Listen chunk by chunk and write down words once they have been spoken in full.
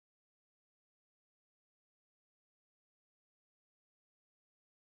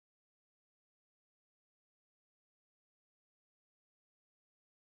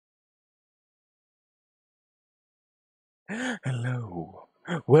Hello.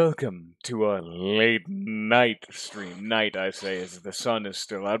 Welcome to a late night stream. Night, I say, as the sun is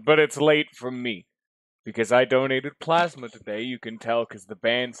still out, but it's late for me. Because I donated plasma today, you can tell because the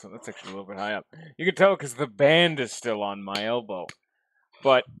band... So that's actually a little bit high up. You can tell because the band is still on my elbow.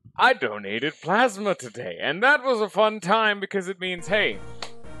 But I donated plasma today, and that was a fun time because it means, hey,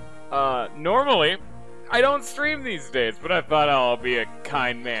 normally, I don't stream these days, but I thought I'll be a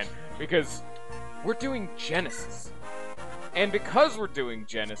kind man. Because we're doing Genesis. And because we're doing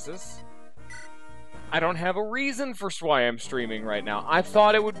Genesis, I don't have a reason for why I'm streaming right now. I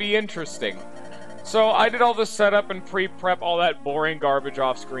thought it would be interesting. So I did all the setup and pre-prep, all that boring garbage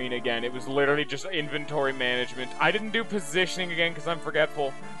off screen again. It was literally just inventory management. I didn't do positioning again because I'm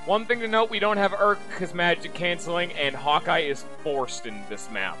forgetful. One thing to note, we don't have Urk because magic canceling, and Hawkeye is forced in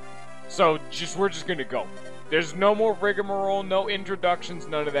this map. So we're just gonna go. There's no more rigmarole, no introductions,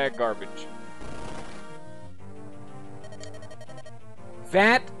 none of that garbage.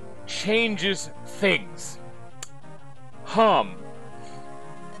 That changes things.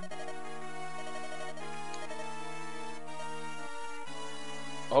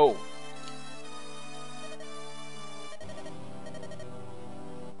 Oh.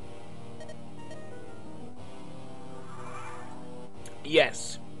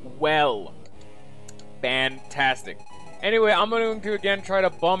 Yes. Well. Fantastic. Anyway, I'm going to again try to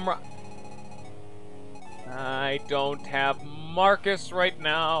bum... I don't have Marcus right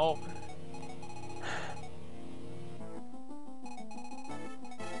now.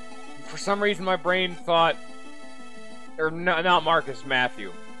 For some reason, my brain thought... Or, no, not Marcus,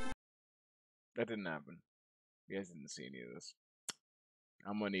 Matthew. That didn't happen. You guys didn't see any of this.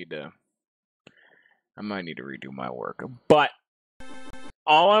 I might need to redo my work. But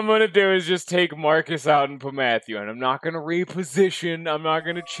all I'm gonna do is just take Marcus out and put Matthew, and I'm not gonna reposition. I'm not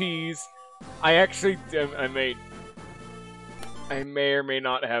gonna cheese. I actually, I may or may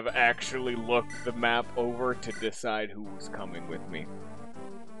not have actually looked the map over to decide who was coming with me.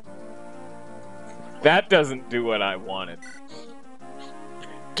 That doesn't do what I wanted.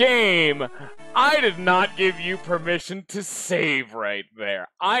 Game! I did not give you permission to save right there.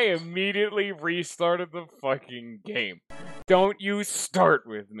 I immediately restarted the fucking game. Don't you start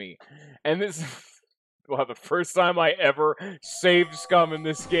with me. And this... Well, the first time I ever saved scum in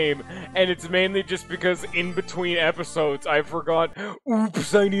this game, and it's mainly just because in between episodes I forgot,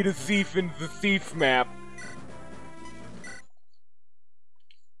 oops, I need a thief in the thief map.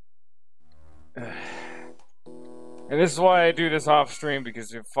 And this is why I do this off stream,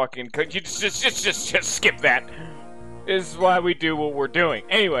 because you fucking could you just skip that. This is why we do what we're doing.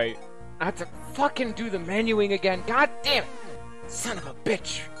 Anyway, I have to fucking do the menuing again. God damn it, son of a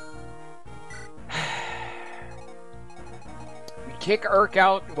bitch. We kick Urk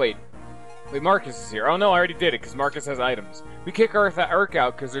out. Wait, Marcus is here. Oh no, I already did it because Marcus has items. We kick Urk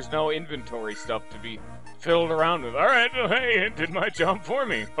out because there's no inventory stuff to be filled around with. All right, well, hey, it did my job for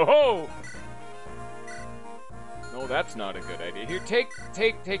me. Oh. No, that's not a good idea. Here,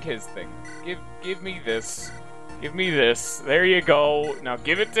 take his thing. Give me this. Give me this. There you go. Now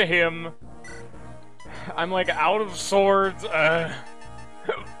give it to him. I'm like out of swords.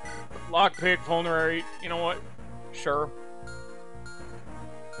 Lockpick, vulnerary. You know what? Sure.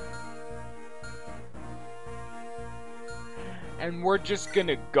 And we're just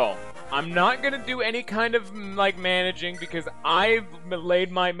gonna go. I'm not gonna do any kind of like managing because I've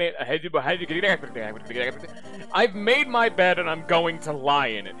made my I've made my bed and I'm going to lie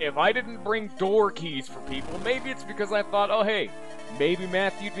in it. If I didn't bring door keys for people, maybe it's because I thought, oh hey, maybe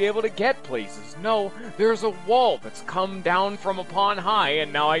Matthew'd be able to get places. No, there's a wall that's come down from upon high,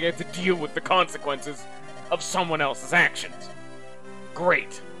 and now I get to deal with the consequences of someone else's actions.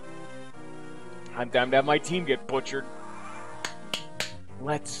 Great. I'm damned to have my team get butchered.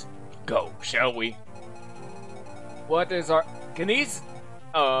 Let's go, shall we? What is our... Can these...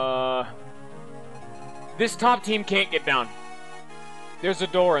 This top team can't get down. There's a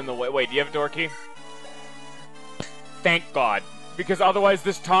door in the way. Wait, do you have a door key? Thank God. Because otherwise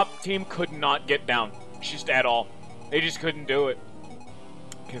this top team could not get down. Just at all. They just couldn't do it.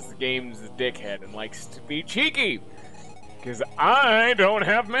 Because the game's a dickhead and likes to be cheeky. Because I don't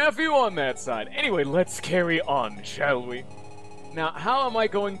have Matthew on that side. Anyway, let's carry on, shall we? Now, how am I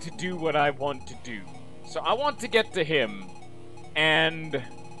going to do what I want to do? So I want to get to him, and...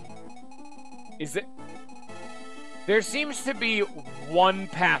 Is it... There seems to be one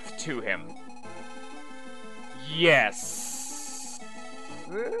path to him. Yes.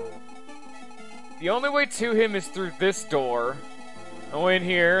 The only way to him is through this door. Go in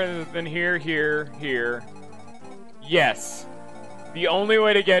here, and then here, here, here. Yes. The only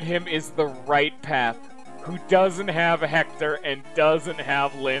way to get him is the right path. who doesn't have Hector and doesn't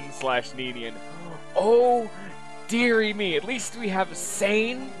have Lyn/Ninian. Oh, dearie me. At least we have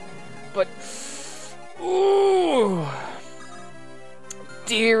Sane, but... Ooh!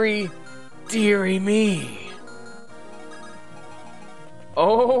 Dearie me.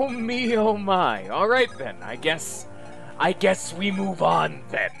 Oh me, oh my. Alright then, I guess we move on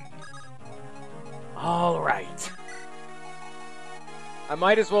then. Alright. I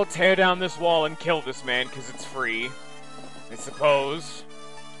might as well tear down this wall and kill this man, because it's free. I suppose.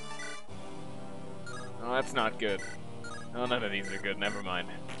 Oh, that's not good. Oh, none of these are good, never mind.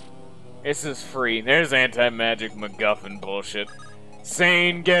 This is free. There's anti-magic MacGuffin bullshit.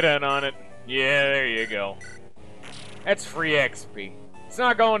 Sane, get in on it. Yeah, there you go. That's free XP. It's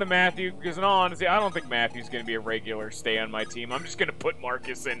not going to Matthew, because in all honesty, I don't think Matthew's going to be a regular stay on my team. I'm just going to put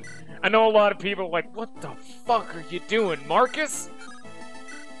Marcus in. I know a lot of people are like, what the fuck are you doing, Marcus?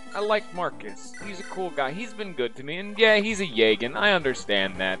 I like Marcus. He's a cool guy. He's been good to me, and yeah, he's a Yagan. I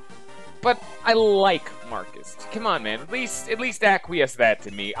understand that. But I like Marcus. Come on, man. At least acquiesce that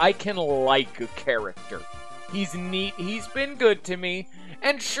to me. I can like a character. He's neat. He's been good to me.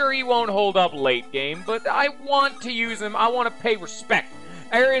 And sure, he won't hold up late game, but I want to use him. I want to pay respect.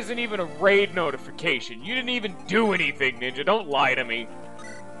 There isn't even a raid notification. You didn't even do anything, Ninja. Don't lie to me.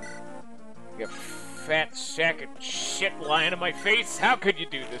 You fat sack of shit lying in my face. How could you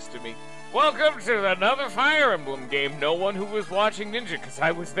do this to me? Welcome to another Fire Emblem game. No one who was watching Ninja, because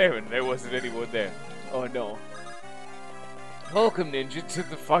I was there and there wasn't anyone there. Oh no. Welcome, Ninja, to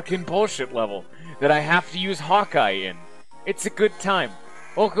the fucking bullshit level that I have to use Hawkeye in. It's a good time.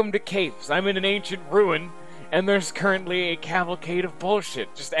 Welcome to Caves. I'm in an ancient ruin, and there's currently a cavalcade of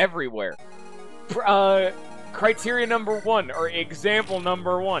bullshit just everywhere. Criteria number 1, or example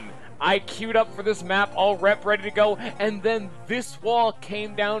number 1. I queued up for this map, all rep, ready to go, and then this wall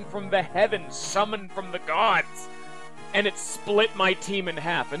came down from the heavens, summoned from the gods. And it split my team in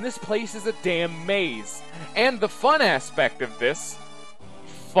half, and this place is a damn maze. And the fun aspect of this,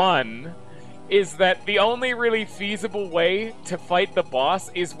 is that the only really feasible way to fight the boss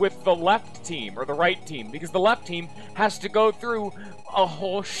is with the left team, or the right team, because the left team has to go through a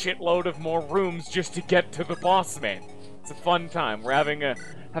whole shitload of more rooms just to get to the boss man. It's a fun time. We're having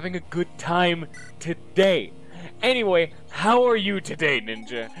a good time today. Anyway, how are you today,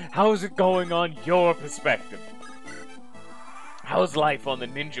 Ninja? How's it going on your perspective? How's life on the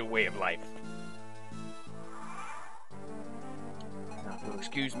ninja way of life? Now, if you'll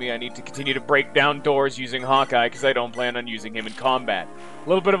excuse me, I need to continue to break down doors using Hawkeye, because I don't plan on using him in combat. A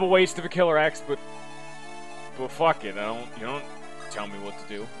little bit of a waste of a killer axe, but fuck it. You don't tell me what to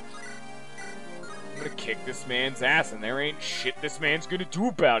do. I'm gonna kick this man's ass, and there ain't shit this man's gonna do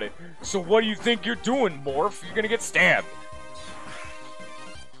about it. So what do you think you're doing, Morph? You're gonna get stabbed.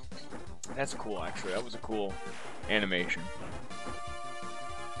 That's cool, actually. That was a cool animation.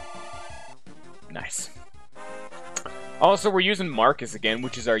 Nice. Also, we're using Marcus again,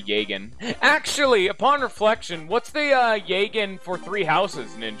 which is our Yagan. Actually, upon reflection, what's the Yagan for 3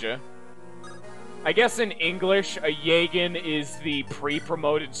 houses, Ninja? I guess in English, a Yagan is the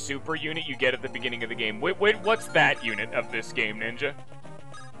pre-promoted super unit you get at the beginning of the game. Wait, what's that unit of this game, Ninja?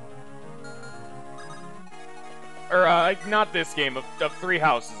 Or, not this game, of 3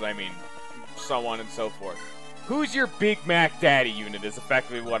 houses, I mean. So on and so forth. Who's your Big Mac Daddy unit is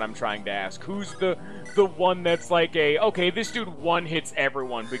effectively what I'm trying to ask. Who's the one that's like okay, this dude one-hits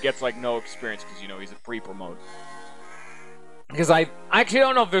everyone, but gets, like, no experience because, you know, he's a pre-promote. Because I actually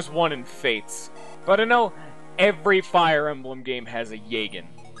don't know if there's one in Fates. But I know every Fire Emblem game has a Yagan.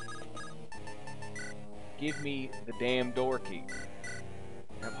 Give me the damn door key.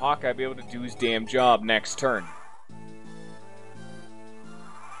 Have Hawkeye be able to do his damn job next turn.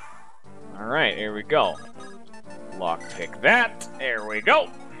 Alright, here we go. Lockpick that. There we go.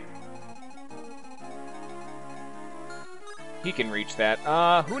 He can reach that.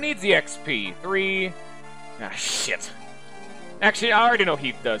 Who needs the XP? 3... Ah, shit. Actually, I already know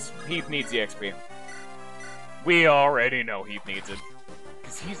Heath does. Heath needs the XP. We already know Heath needs it.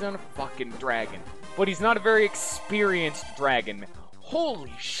 Because he's on a fucking dragon. But he's not a very experienced dragon.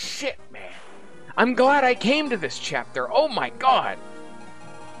 Holy shit, man. I'm glad I came to this chapter. Oh my god.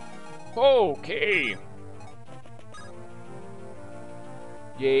 Okay.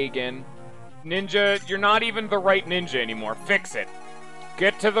 Yagan. Ninja, you're not even the right ninja anymore. Fix it.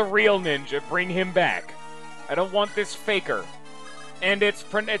 Get to the real ninja. Bring him back. I don't want this faker. And it's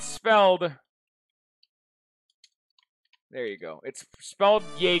spelled... There you go. It's spelled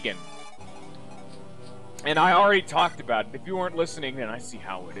Yagan. And I already talked about it. If you weren't listening, then I see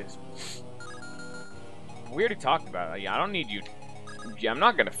how it is. We already talked about it. Yeah, I don't need you. Yeah, I'm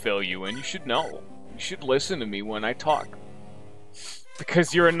not gonna fill you in. You should know. You should listen to me when I talk.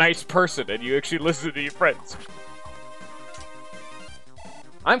 Because you're a nice person and you actually listen to your friends.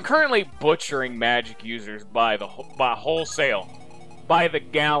 I'm currently butchering magic users by wholesale. By the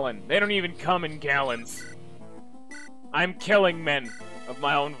gallon. They don't even come in gallons. I'm killing men of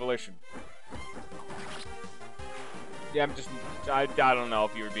my own volition. Yeah, I don't know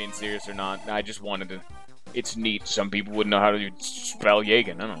if you were being serious or not. I just wanted to... It's neat. Some people wouldn't know how to spell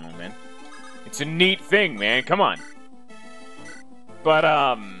Jagen. I don't know, man. It's a neat thing, man. Come on. But,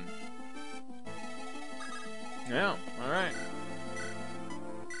 yeah, alright.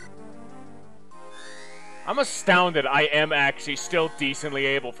 I'm astounded I am actually still decently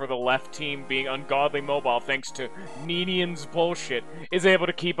able, for the left team being ungodly mobile thanks to Ninian's bullshit, is able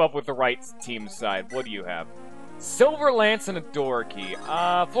to keep up with the right team's side. What do you have? Silver Lance and a door key.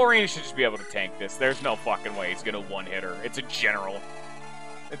 Florian should just be able to tank this. There's no fucking way he's gonna one-hit her. It's a general.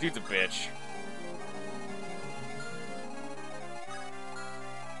 That dude's a bitch.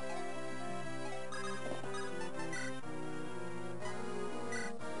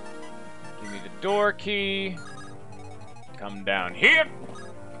 Give me the door key. Come down here.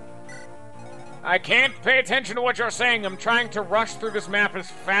 I can't pay attention to what you're saying. I'm trying to rush through this map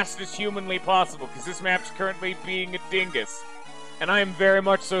as fast as humanly possible, because this map's currently being a dingus. And I am very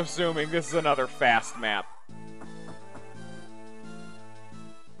much so assuming this is another fast map.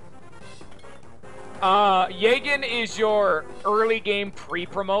 Jagen is your early game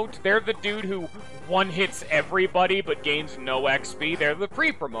pre-promote. They're the dude who one-hits everybody but gains no XP. They're the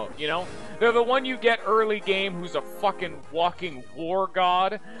pre-promote, you know? They're the one you get early game who's a fucking walking war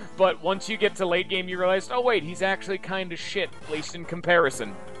god, but once you get to late game you realize, oh wait, he's actually kind of shit, at least in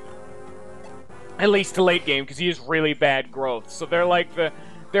comparison. At least to late game, because he has really bad growth. So they're like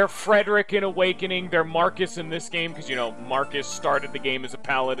they're Frederick in Awakening, they're Marcus in this game, because, you know, Marcus started the game as a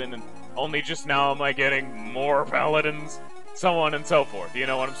paladin, and only just now am I getting more paladins, so on and so forth. You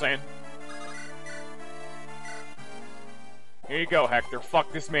know what I'm saying? Here you go, Hector.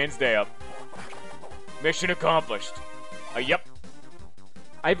 Fuck this man's day up. Mission accomplished. Yep.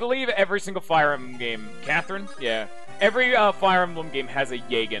 I believe every single Fire Emblem game... Catherine? Yeah. Every Fire Emblem game has a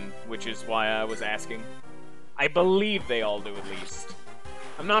Jagen, which is why I was asking. I believe they all do, at least.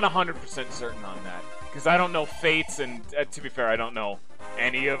 I'm not 100% certain on that. Because I don't know Fates, and to be fair, I don't know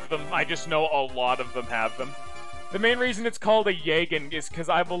any of them. I just know a lot of them have them. The main reason it's called a Jagen is because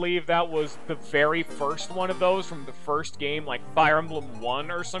I believe that was the very first one of those from the first game, like Fire Emblem 1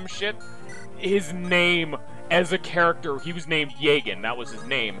 or some shit. His name as a character, he was named Jagen, that was his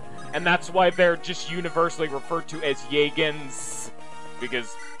name. And that's why they're just universally referred to as Jagens,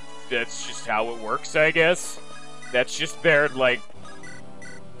 because that's just how it works, I guess. That's just their, like,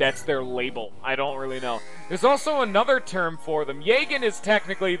 that's their label. I don't really know. There's also another term for them. Jagen is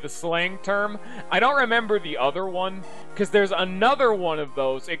technically the slang term. I don't remember the other one, because there's another one of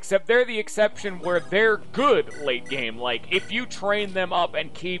those, except they're the exception where they're good late game. Like, if you train them up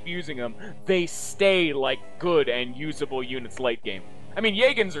and keep using them, they stay, like, good and usable units late game. I mean,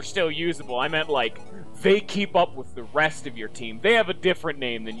 Jagens are still usable. I meant, like, they keep up with the rest of your team. They have a different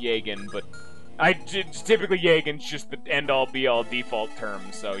name than Jagen, but... typically Jagen's just the end-all, be-all default term,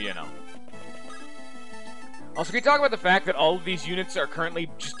 so, you know. Also, can we talk about the fact that all of these units are currently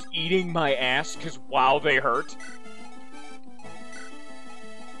just eating my ass, because, wow, they hurt?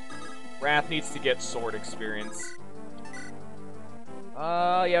 Wrath needs to get sword experience.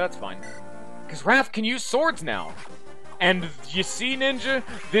 Yeah, that's fine. Because Wrath can use swords now. And, you see, Ninja?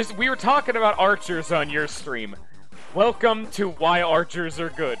 We were talking about archers on your stream. Welcome to why archers are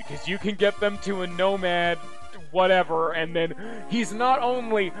good, because you can get them to a nomad, whatever, and then he's not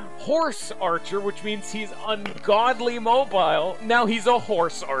only horse archer, which means he's ungodly mobile, now he's a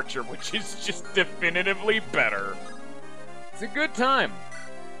horse archer, which is just definitively better. It's a good time.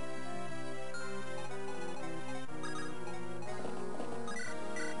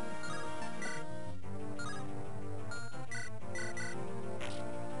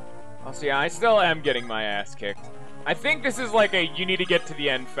 Oh, so yeah, I still am getting my ass kicked. I think this is like a, you need to get to the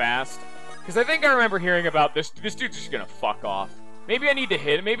end fast. Because I think I remember hearing about this dude's just gonna fuck off. Maybe I need to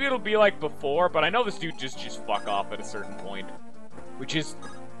hit him, maybe it'll be like before, but I know this dude just fuck off at a certain point. Which is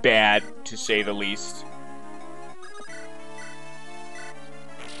bad, to say the least.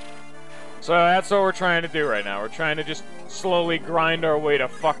 So that's what we're trying to do right now. We're trying to just slowly grind our way to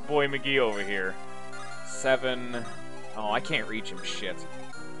fuckboy McGee over here. 7... Oh, I can't reach him, shit.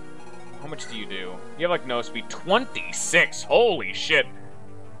 How much do you do? You have, like, no speed. 26! Holy shit!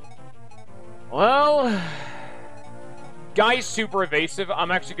 Well... Guy's super evasive.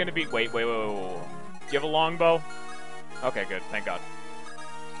 I'm actually gonna be... Wait. Do you have a longbow? Okay, good. Thank God.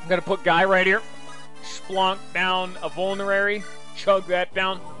 I'm gonna put Guy right here. splonk down a vulnerary, chug that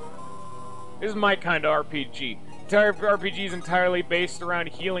down. This is my kind of RPG. Entire RPG is entirely based around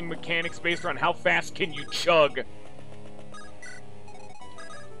healing mechanics, based around how fast can you chug.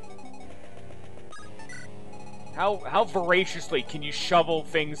 How voraciously can you shovel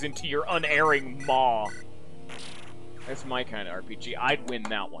things into your unerring maw? That's my kind of RPG. I'd win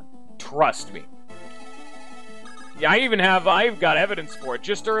that one. Trust me. Yeah, I've got evidence for it.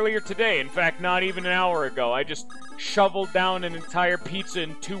 Just earlier today, in fact, not even an hour ago, I just shoveled down an entire pizza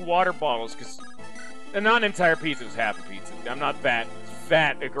in 2 water bottles, because... not an entire pizza, it was half a pizza. I'm not that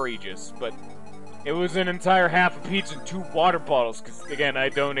egregious, but... it was an entire half a pizza and 2 water bottles, because, again, I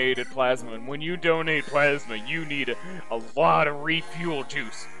donated plasma, and when you donate plasma, you need a lot of refuel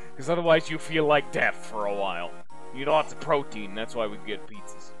juice, because otherwise you feel like death for a while. You need lots of protein, that's why we get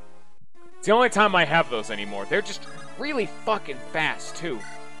pizzas. It's the only time I have those anymore. They're just really fucking fast, too.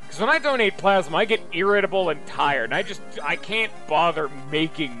 Because when I donate plasma, I get irritable and tired, and I can't bother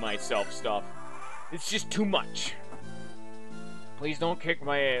making myself stuff. It's just too much. Please don't kick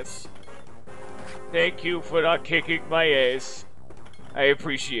my ass. Thank you for not kicking my ass. I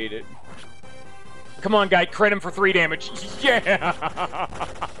appreciate it. Come on, guy. Crit him for 3 damage. Yeah!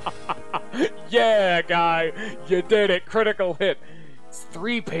 Yeah, guy. You did it. Critical hit. It's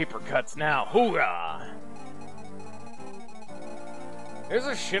 3 paper cuts now. Hoorah! There's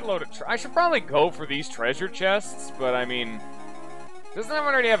a shitload of... I should probably go for these treasure chests, but I mean... doesn't that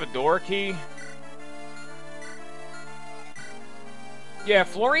one already have a door key? Yeah,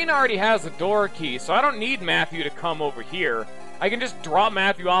 Florina already has a door key, so I don't need Matthew to come over here. I can just drop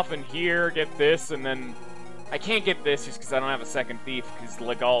Matthew off in here, get this, and then... I can't get this just because I don't have a second thief, because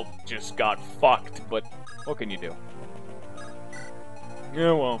Legal just got fucked, but what can you do?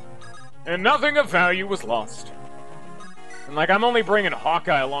 Yeah, well. And nothing of value was lost. And, like, I'm only bringing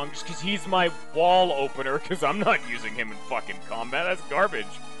Hawkeye along just because he's my wall opener, because I'm not using him in fucking combat. That's garbage.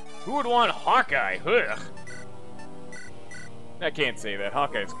 Who would want Hawkeye? Ugh. I can't say that.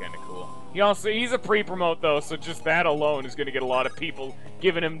 Hawkeye's kind of cool. He's a pre-promote, though, so just that alone is going to get a lot of people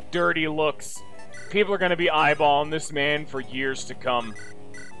giving him dirty looks. People are going to be eyeballing this man for years to come.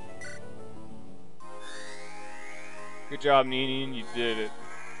 Good job, Ninian. You did it.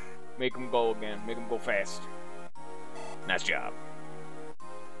 Make him go again. Make him go fast. Nice job.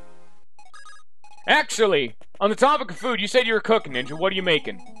 Actually, on the topic of food, you said you were cooking, Ninja. What are you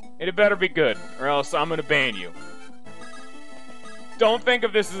making? It better be good, or else I'm going to ban you. Don't think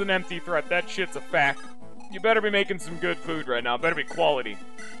of this as an empty threat. That shit's a fact. You better be making some good food right now. It better be quality.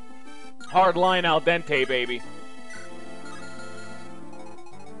 Hard line al dente, baby.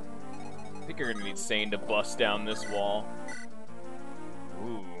 I think you're gonna need Sane to bust down this wall.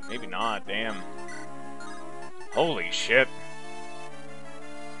 Ooh, maybe not. Damn. Holy shit.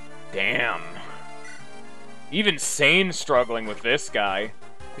 Damn. Even Sane's struggling with this guy.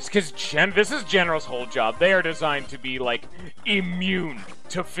 It's because this is General's whole job. They are designed to be, like, immune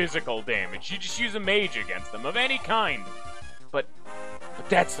to physical damage. You just use a mage against them, of any kind. But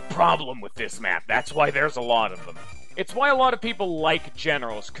that's the problem with this map. That's why there's a lot of them. It's why a lot of people like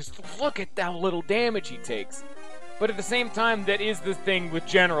Generals, because look at how little damage he takes. But at the same time, that is the thing with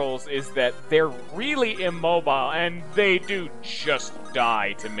Generals, is that they're really immobile, and they do just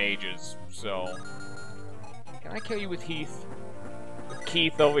die to mages, so... Can I kill you with Heath?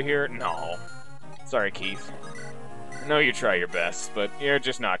 Keith over here? No. Sorry, Keith. I know you try your best, but you're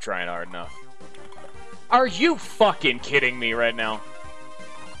just not trying hard enough. Are you fucking kidding me right now?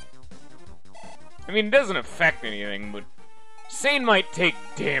 I mean, it doesn't affect anything, but Sane might take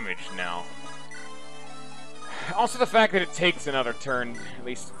damage now. Also the fact that it takes another turn, at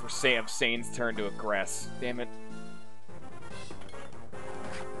least for Sane's turn to aggress. Damn it.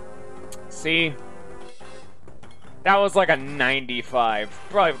 See? That was like a 95.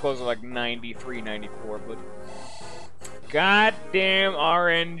 Probably closer to like 93, 94, but... Goddamn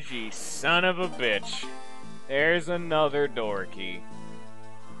RNG, son of a bitch. There's another door key.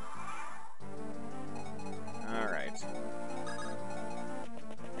 Alright.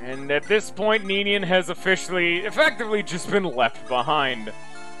 And at this point, Ninian has effectively just been left behind.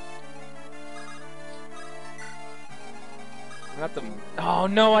 Not the... Oh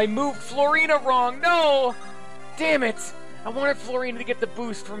no, I moved Florina wrong! No! Damn it! I wanted Florina to get the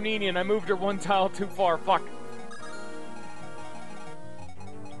boost from Ninian. I moved her one tile too far. Fuck.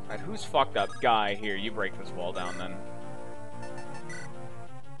 Alright, who's fucked up? Guy, here, you break this wall down then.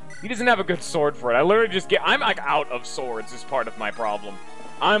 He doesn't have a good sword for it. I literally just I'm like out of swords is part of my problem.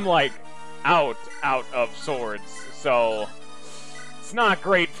 I'm like out of swords. So it's not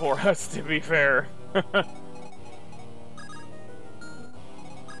great for us, to be fair.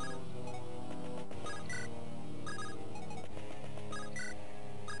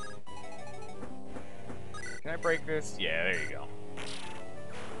 Can I break this? Yeah, there you go.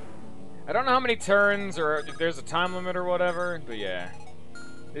 I don't know how many turns or if there's a time limit or whatever, but yeah.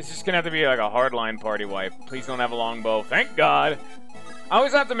 This is just gonna have to be like a hardline party wipe. Please don't have a longbow. Thank God. I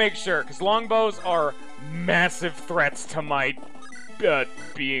always have to make sure, because longbows are massive threats to my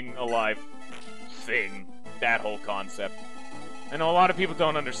being alive thing. That whole concept. I know a lot of people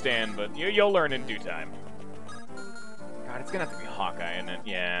don't understand, but you'll learn in due time. God, it's gonna have to be Hawkeye, isn't it?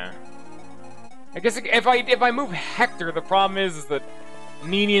 Yeah. I guess if I move Hector, the problem is that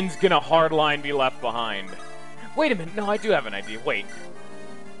Ninian's gonna hardline be left behind. Wait a minute. No, I do have an idea. Wait.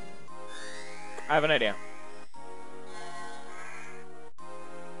 I have an idea.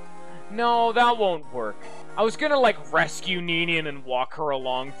 No, that won't work. I was gonna, like, rescue Ninian and walk her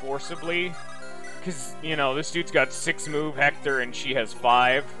along forcibly. Because, you know, this dude's got 6 move, Hector, and she has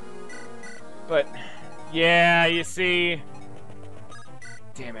 5. But, yeah, you see...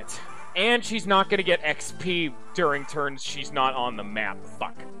 Damn it. And she's not gonna get XP during turns she's not on the map.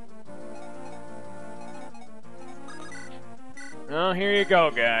 Fuck. Oh, here you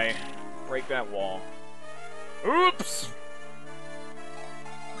go, guy. Break that wall. Oops!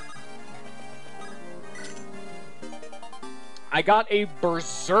 I got a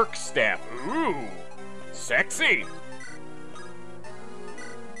Berserk Staff. Ooh! Sexy!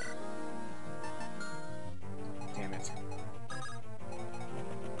 Damn it.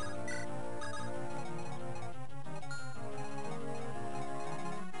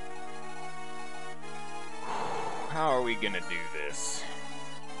 How are we gonna do this?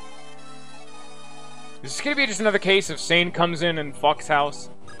 Is this gonna be just another case of Sane comes in and fucks house?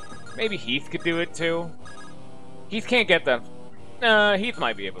 Maybe Heath could do it too. Heath can't get that. Heath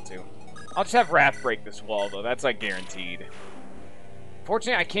might be able to. I'll just have Wrath break this wall though, that's like guaranteed.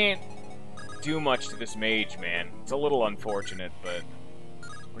 Fortunately, I can't do much to this mage, man. It's a little unfortunate, but...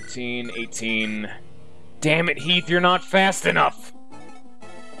 14, 18... Damn it, Heath, you're not fast enough!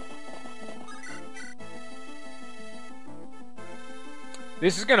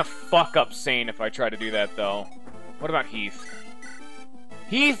 This is gonna fuck up Sane if I try to do that, though. What about Heath?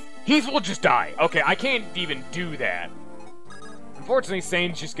 Heath will just die. Okay, I can't even do that. Unfortunately,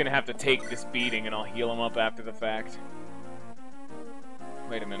 Sane's just gonna have to take this beating, and I'll heal him up after the fact.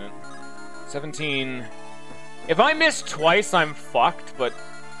 Wait a minute. 17... If I miss twice, I'm fucked, but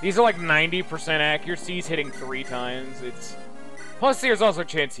these are like 90% accuracies, hitting 3 times. It's... Plus, there's also a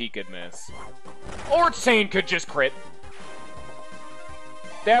chance he could miss. Or Sane could just crit.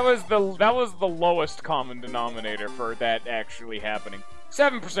 That was the lowest common denominator for that actually happening.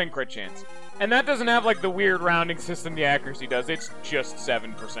 7% crit chance. And that doesn't have, like, the weird rounding system the accuracy does. It's just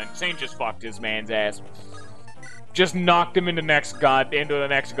 7%. Sane just fucked his man's ass. Just knocked him into the next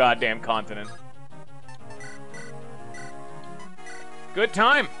goddamn continent. Good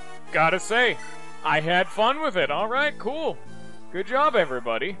time. Gotta say. I had fun with it. Alright, cool. Good job,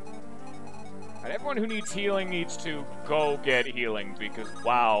 everybody. And everyone who needs healing needs to go get healing, because,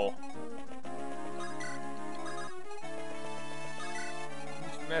 wow.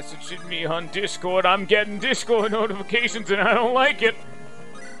 Messaging me on Discord. I'm getting Discord notifications and I don't like it.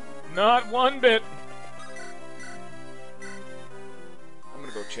 Not one bit. I'm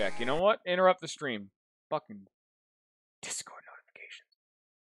gonna go check. You know what? Interrupt the stream. Fucking Discord notifications.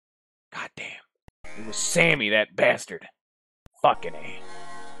 God damn. It was Sammy, that bastard. Fucking A.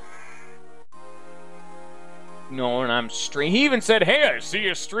 No, and I'm streaming. He even said, hey, I see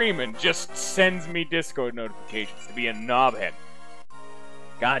you streaming. Just sends me Discord notifications to be a knobhead.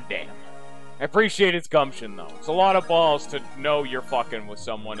 God damn. I appreciate its gumption, though. It's a lot of balls to know you're fucking with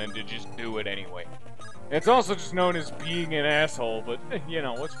someone and to just do it anyway. It's also just known as being an asshole, but, you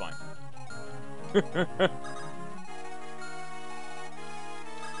know, it's fine.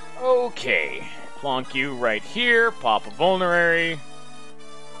 Okay. Plonk you right here. Pop a vulnerary.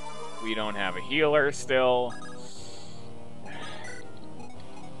 We don't have a healer still.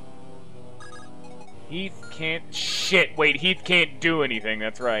 Heath can't... Shit, wait, Heath can't do anything,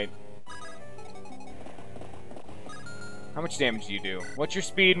 that's right. How much damage do you do? What's your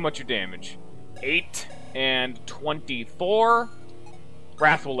speed and what's your damage? 8 and 24.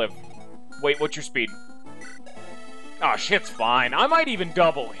 Wrath will live. Wait, what's your speed? Oh, shit's fine. I might even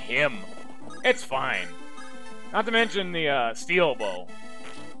double him. It's fine. Not to mention the, steel bow.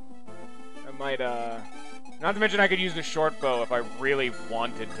 I might, Not to mention I could use the short bow if I really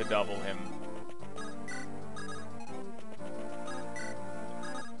wanted to double him.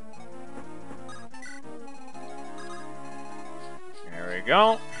 There we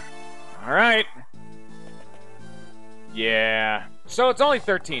go. Alright. Yeah. So it's only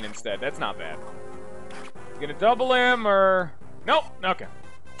 13 instead. That's not bad. You gonna double him, or... Nope. Okay.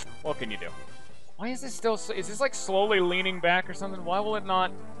 What can you do? Why is this still... Is this, like, slowly leaning back or something? Why will it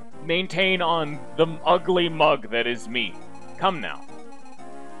not maintain on the ugly mug that is me? Come now.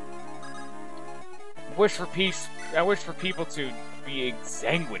 I wish for people to be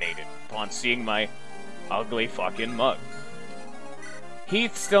exsanguinated upon seeing my ugly fucking mug.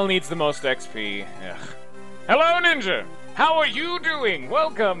 Heath still needs the most XP. Ugh. Hello, Ninja! How are you doing?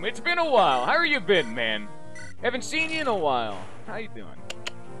 Welcome! It's been a while. How you been, man? Haven't seen you in a while. How you doing?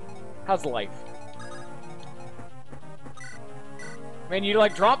 How's life? Man, you,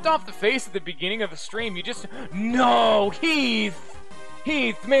 like, dropped off the face at the beginning of the stream. You just... No! Heath!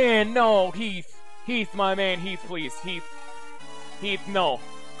 Heath, man, no! Heath! Heath, my man, Heath, please. Heath. Heath, no.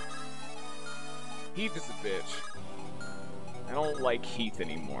 Heath is a bitch. I don't like Heath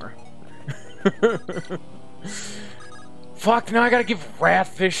anymore. Fuck, now I gotta give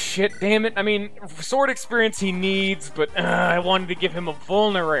Wrath this shit, damn it. I mean, sword experience he needs, but I wanted to give him a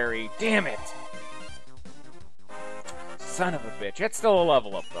vulnerary. Damn it. Son of a bitch. That's still a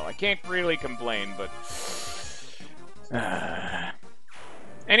level up, though. I can't really complain, but...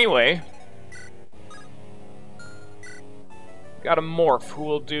 Anyway. Got a Morph who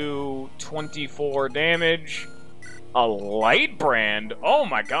will do 24 damage. A Light Brand? Oh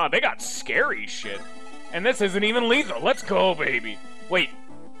my god, they got scary shit. And this isn't even lethal. Let's go, baby. Wait.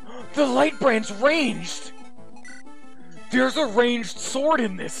 The Light Brand's ranged! There's a ranged sword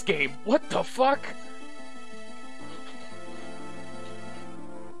in this game. What the fuck?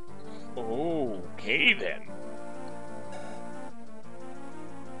 Okay, then.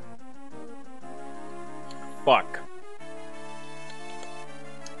 Fuck.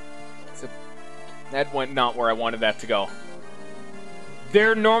 That went not where I wanted that to go.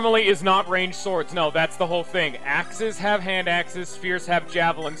 There normally is not ranged swords. No, that's the whole thing. Axes have hand axes, spears have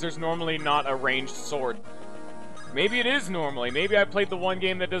javelins. There's normally not a ranged sword. Maybe it is normally. Maybe I played the one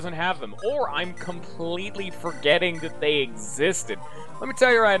game that doesn't have them. Or I'm completely forgetting that they existed. Let me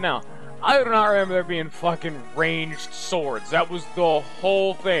tell you right now, I do not remember there being fucking ranged swords. That was the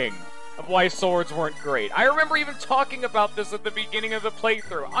whole thing of why swords weren't great. I remember even talking about this at the beginning of the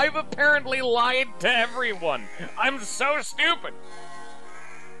playthrough. I've apparently lied to everyone. I'm so stupid.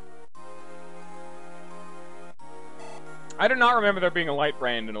 I do not remember there being a Light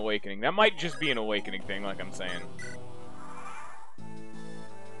Brand in Awakening. That might just be an Awakening thing, like I'm saying.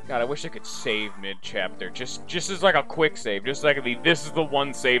 God, I wish I could save mid-chapter. Just as like a quick save. Just like this is the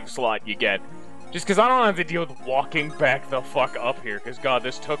one save slot you get. Just because I don't have to deal with walking back the fuck up here. Because, God,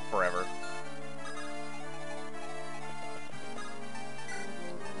 this took forever.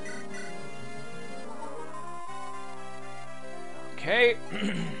 Okay.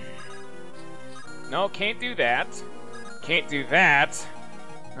 No, can't do that. Can't do that.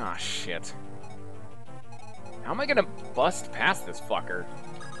 Ah, shit. How am I gonna bust past this fucker?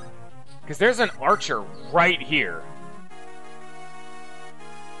 Because there's an archer right here.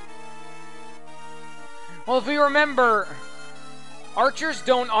 Well, if we remember, archers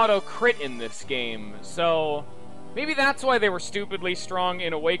don't auto-crit in this game, so maybe that's why they were stupidly strong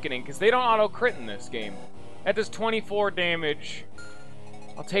in Awakening, because they don't auto-crit in this game. That does 24 damage.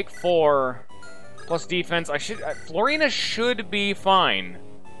 I'll take 4. Plus defense. Florina should be fine.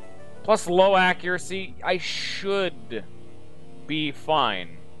 Plus low accuracy. I should be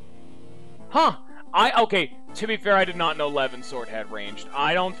fine. Huh. Okay, to be fair, I did not know Levin Sword had ranged.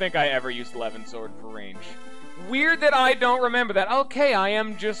 I don't think I ever used Levin Sword for range. Weird that I don't remember that. Okay, I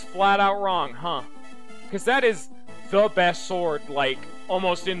am just flat out wrong, huh? Because that is the best sword, like,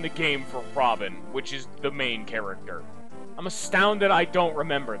 almost in the game for Robin, which is the main character. I'm astounded I don't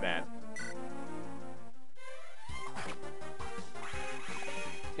remember that.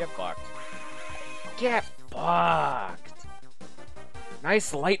 Get fucked. Get fucked.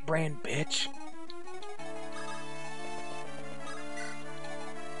 Nice Light Brand, bitch.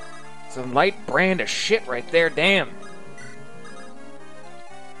 Some Light Brand of shit right there, damn.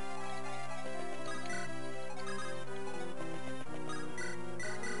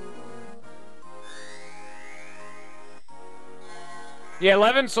 Yeah,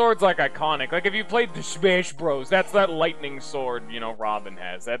 Levin Sword's like iconic. Like if you played the Smash Bros, that's that lightning sword, you know, Robin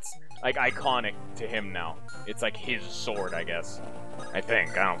has. That's like iconic to him now. It's like his sword, I guess. I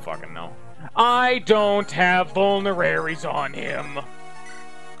think. I don't fucking know. I don't have vulneraries on him.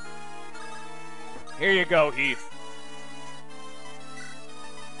 Here you go, Heath.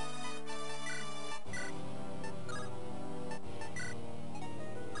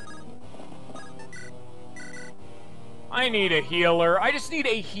 I need a healer. I just need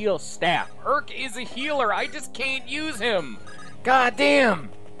a heal staff. Urk is a healer. I just can't use him. God damn.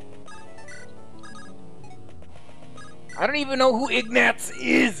 I don't even know who Ignatz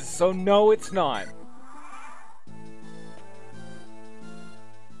is, so no, it's not.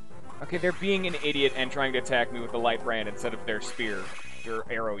 Okay, they're being an idiot and trying to attack me with the light brand instead of their spear. They're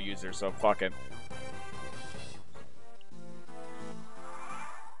arrow user, so fuck it.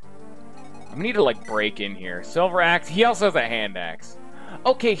 I need to, like, break in here. Silver axe. He also has a hand axe.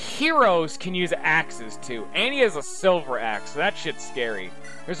 Okay, heroes can use axes, too. And he has a silver axe, so that shit's scary.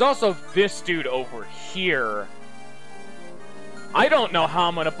 There's also this dude over here. I don't know how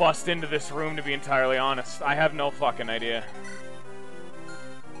I'm gonna bust into this room, to be entirely honest. I have no fucking idea.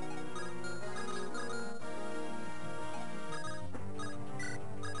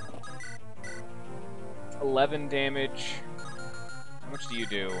 $11 damage. How much do you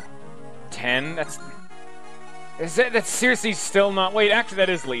do? 10? That's seriously still not... Wait, actually that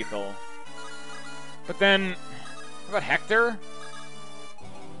is lethal. But then... How about Hector?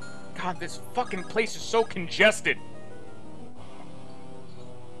 God, this fucking place is so congested.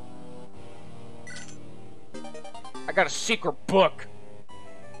 I got a secret book.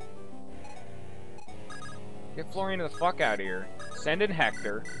 Get Florina the fuck out of here. Send in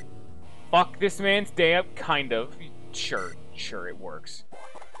Hector. Fuck this man's day up, kind of. Sure it works.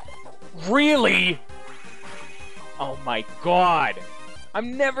 Really? Oh my god.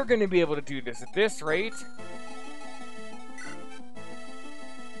 I'm never gonna be able to do this at this rate. So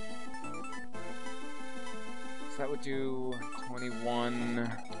that would do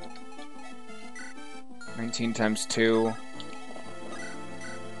 21... 19 times 2.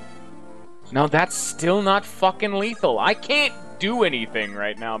 No, that's still not fucking lethal. I can't do anything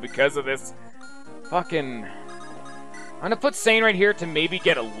right now because of this fucking... I'm gonna put Sane right here to maybe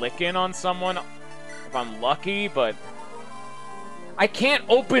get a lick in on someone if I'm lucky, but... I can't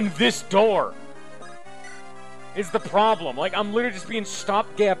open this door! Is the problem. Like, I'm literally just being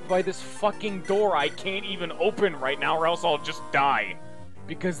stopgapped by this fucking door I can't even open right now or else I'll just die.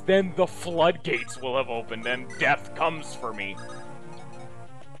 Because then the floodgates will have opened and death comes for me.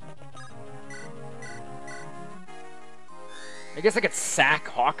 I guess I could sack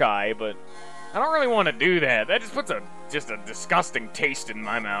Hawkeye, but I don't really want to do that. That just puts just a disgusting taste in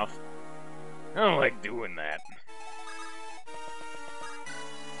my mouth. I don't like doing that.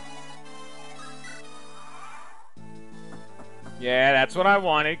 Yeah, that's what I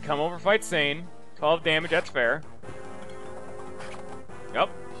wanted. Come over, fight Sane. 12 damage, that's fair. Yep.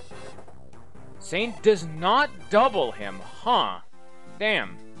 Sane does not double him, huh?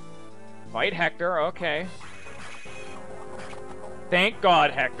 Damn. Fight Hector, okay. Thank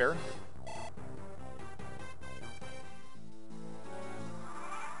God, Hector.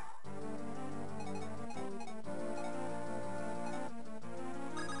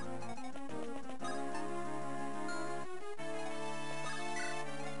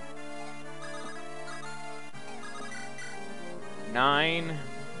 Nine.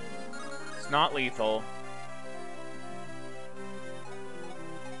 It's not lethal.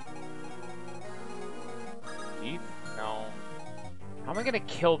 Heath? No. How am I gonna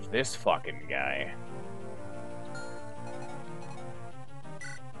kill this fucking guy?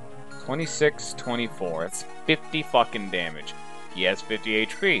 26, 24. That's 50 fucking damage. He has 50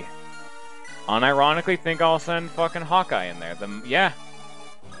 HP. Unironically, think I'll send fucking Hawkeye in there. Yeah.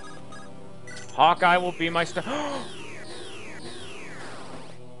 Hawkeye will be my star.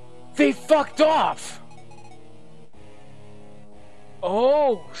 They fucked off!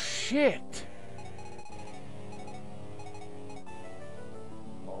 Oh, shit.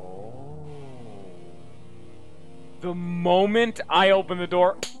 Oh. The moment I open the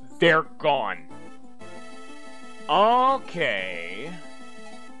door, they're gone. Okay.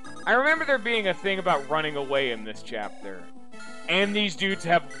 I remember there being a thing about running away in this chapter. And these dudes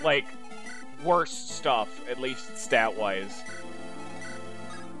have, like, worse stuff, at least stat-wise.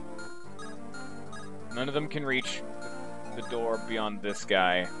 None of them can reach the door beyond this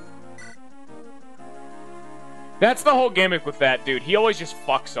guy. That's the whole gimmick with that dude. He always just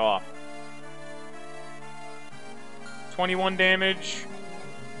fucks off. 21 damage.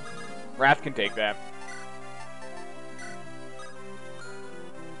 Wrath can take that.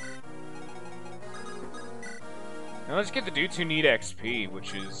 Now let's get the dudes who need XP,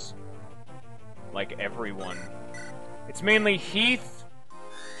 which is like everyone. It's mainly Heath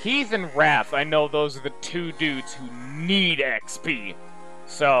and Wrath. I know those are the two dudes who need XP.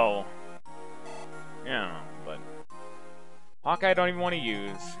 So, yeah, but Hawkeye I don't even want to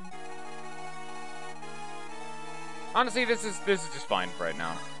use. Honestly, this is just fine for right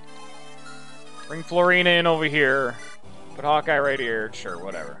now. Bring Florina in over here. Put Hawkeye right here. Sure,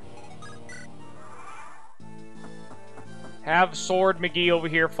 whatever. Have Sword McGee over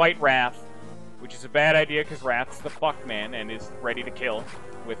here fight Wrath. which is a bad idea because Wrath's the fuck man and is ready to kill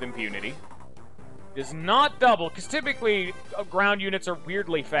with impunity. Does not double, because typically ground units are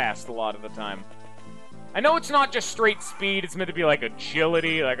weirdly fast a lot of the time. I know it's not just straight speed, it's meant to be like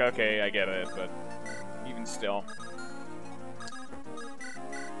agility, like, okay, I get it, but even still.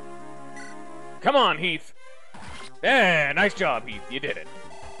 Come on, Heath. Yeah, nice job, Heath, you did it.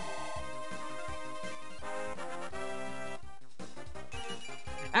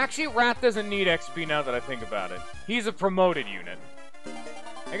 Actually, Wrath doesn't need XP now that I think about it. He's a promoted unit.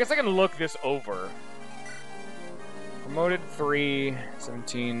 I guess I can look this over. Promoted 3,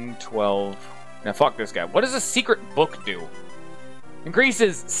 17, 12... Now, fuck this guy. What does a secret book do?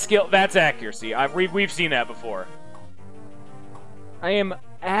 Increases skill. That's accuracy. We've seen that before. I am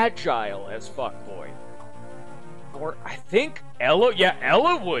agile as fuck, boy. Or, I think Ella... Yeah,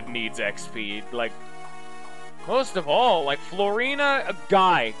 Ellawood needs XP. Like, most of all. Like, Florina,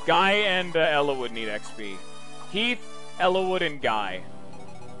 Guy. Guy and Ellawood need XP. Heath, Ellawood, and Guy.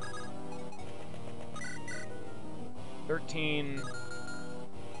 13...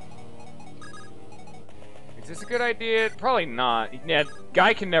 Is this a good idea? Probably not. Yeah,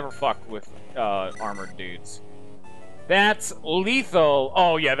 Guy can never fuck with armored dudes. That's lethal.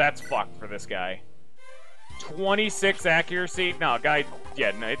 Oh, yeah, that's fucked for this guy. 26 accuracy. No, Guy...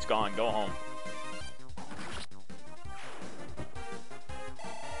 Yeah, no, it's gone. Go home.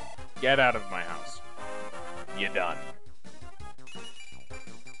 Get out of my house. You're done.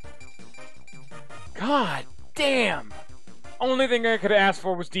 God damn! Only thing I could ask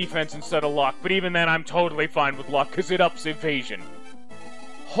for was defense instead of luck, but even then I'm totally fine with luck, because it ups evasion.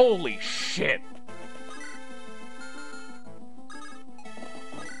 Holy shit.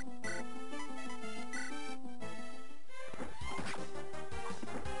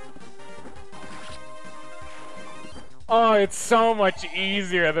 Oh, it's so much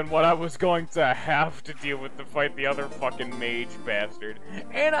easier than what I was going to have to deal with to fight the other fucking mage bastard.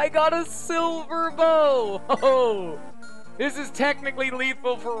 And I got a silver bow! Oh! This is technically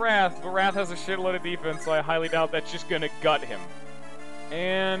lethal for Wrath, but Wrath has a shitload of defense, so I highly doubt that's just gonna gut him.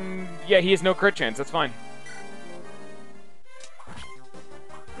 And yeah, he has no crit chance, that's fine.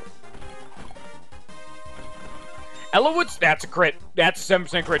 Ellawood's, that's a crit. That's a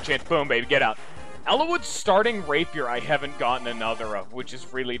 7% crit chance. Boom, baby, get out. Ellawood's starting rapier I haven't gotten another of, which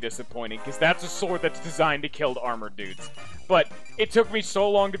is really disappointing, because that's a sword that's designed to kill armored dudes. But it took me so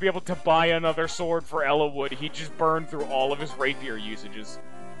long to be able to buy another sword for Ellawood, he just burned through all of his rapier usages.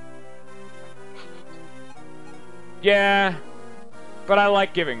 Yeah, but I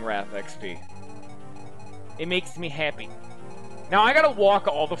like giving Wrath XP. It makes me happy. Now I gotta walk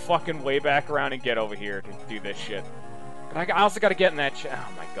all the fucking way back around and get over here to do this shit. But I also gotta get in that oh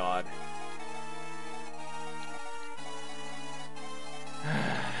my god.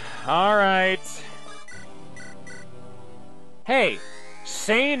 Alright. Hey,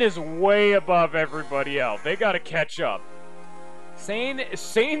 Sane is way above everybody else. They gotta catch up.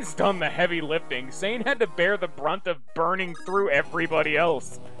 Sane's done the heavy lifting. Sane had to bear the brunt of burning through everybody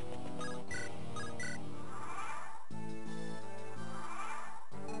else.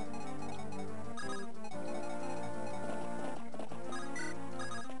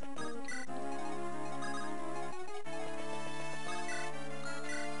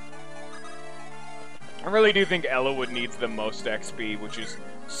 I really do think Ellawood needs the most XP, which is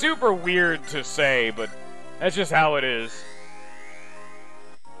super weird to say, but that's just how it is.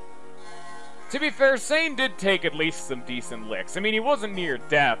 To be fair, Sane did take at least some decent licks. I mean, he wasn't near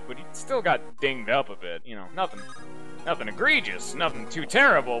death, but he still got dinged up a bit. You know, nothing egregious, nothing too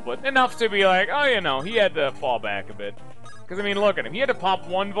terrible, but enough to be like, oh, you know, he had to fall back a bit. Because, I mean, look at him. He had to pop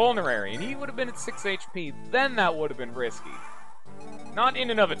one vulnerary, and he would have been at 6 HP. Then that would have been risky. Not in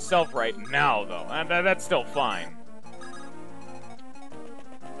and of itself right now, though. And that's still fine.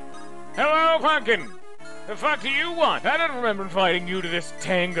 Hello, Pumpkin! The fuck do you want? I don't remember inviting you to this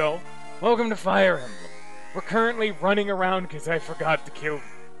tango. Welcome to Fire Emblem. We're currently running around because I forgot to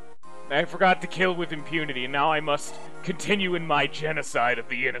kill with impunity, and now I must continue in my genocide of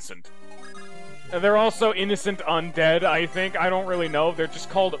the innocent. They're also innocent undead, I think. I don't really know. They're just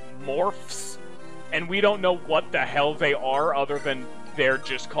called morphs, and we don't know what the hell they are other than they're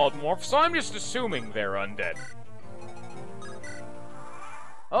just called morphs, so I'm just assuming they're undead.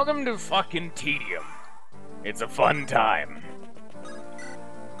 Welcome to fucking Tedium. It's a fun time.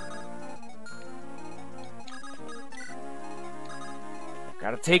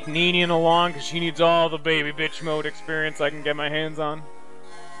 Gotta take Ninian along, because she needs all the baby bitch mode experience I can get my hands on.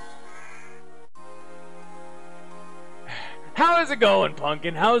 How is it going,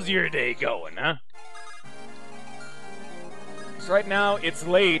 Pumpkin? How's your day going, huh? Because right now, it's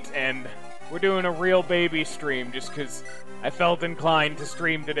late, and We're doing a real baby stream just because I felt inclined to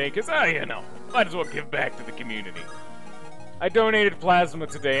stream today because, you know, might as well give back to the community. I donated plasma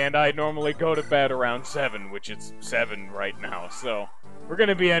today, and I normally go to bed around 7, which is 7 right now, so we're going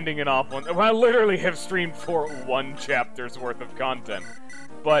to be ending it off one. I literally have streamed for 1 chapter's worth of content,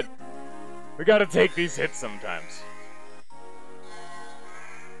 but we got to take these hits sometimes.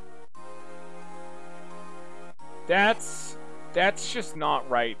 That's just not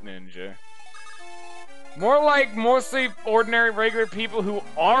right, Ninja. More like mostly ordinary, regular people who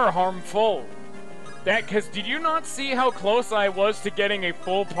are harmful. Because did you not see how close I was to getting a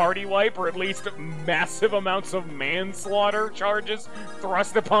full party wipe, or at least massive amounts of manslaughter charges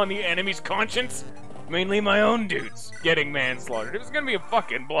thrust upon the enemy's conscience? Mainly my own dudes getting manslaughtered. It was gonna be a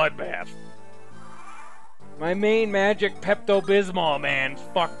fucking bloodbath. My main magic Pepto-Bismol, man,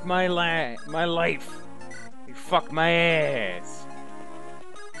 fucked my life. He fucked my ass.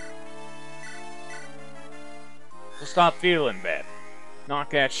 So stop feeling bad. Knock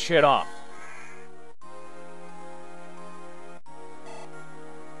that shit off.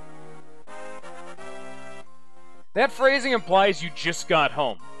 That phrasing implies you just got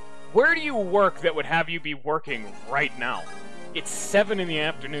home. Where do you work that would have you be working right now? It's 7 in the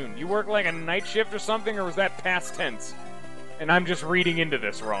afternoon. You work like a night shift or something, or was that past tense? And I'm just reading into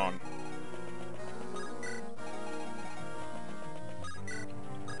this wrong.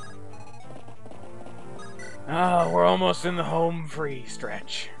 We're almost in the home free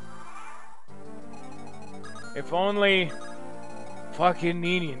stretch. If only fucking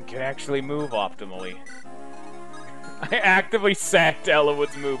Ninian could actually move optimally. I actively sacked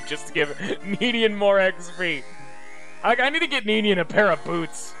Ellawood's move just to give Ninian more XP. I need to get Ninian a pair of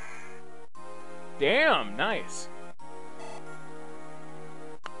boots. Damn, nice.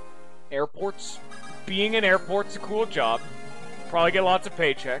 Airports. Being an airport's a cool job. Probably get lots of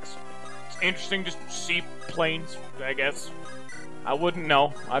paychecks. It's interesting just to see planes, I guess. I wouldn't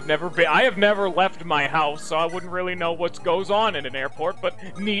know. I have never left my house, so I wouldn't really know what goes on in an airport, but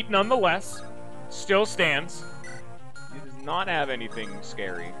neat nonetheless. Still stands. It does not have anything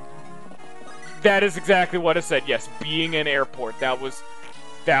scary. That is exactly what I said. Yes, being an airport. That was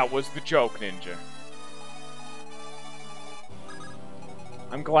the joke, Ninja.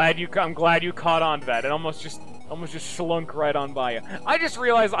 I'm glad you caught on to that. It almost just slunk right on by you. I just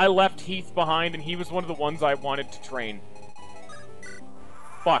realized I left Heath behind, and he was one of the ones I wanted to train.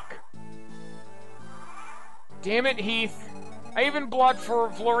 Fuck. Damn it, Heath. I even blocked for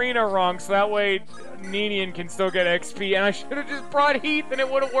Florina wrong, so that way Ninian can still get XP, and I should have just brought Heath and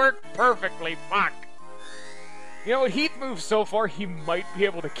it would have worked perfectly. Fuck. You know what, Heath moves so far, he might be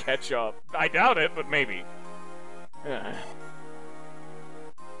able to catch up. I doubt it, but maybe.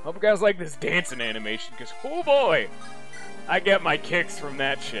 Hope you guys like this dancing animation, because, oh boy, I get my kicks from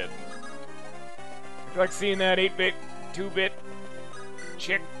that shit. If you like seeing that 8-bit, 2-bit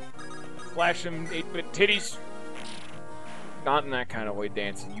chick flash them 8-bit titties, not in that kind of way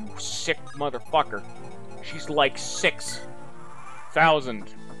dancing, you sick motherfucker. She's like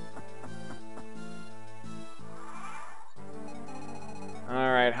 6,000.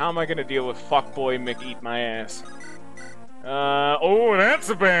 Alright, how am I gonna deal with fuckboy Mick eat my ass? Oh, that's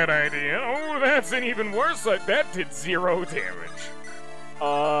a bad idea. Oh, that's an even worse. That did 0 damage.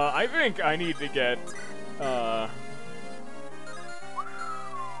 I think I need to get,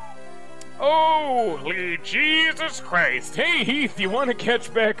 Holy Jesus Christ! Hey, Heath, you want to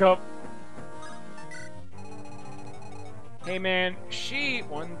catch back up? Hey, man, 1, 2,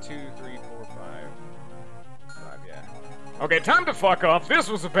 3, 4, 5, yeah. Okay, time to fuck off. This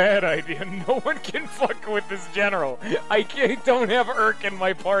was a bad idea. No one can fuck with this general. I don't have Urk in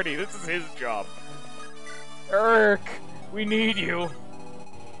my party. This is his job. Urk, we need you.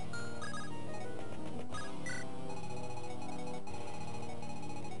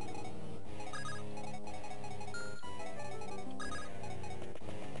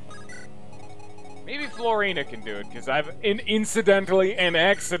 Maybe Florina can do it, because I've incidentally and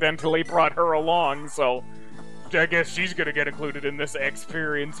accidentally brought her along, so I guess she's gonna get included in this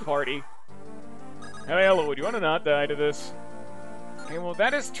experience party. Hey, Ellawood, you wanna not die to this? Okay, well,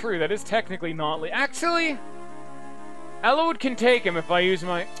 that is true. That is technically not actually, Ellawood can take him if I use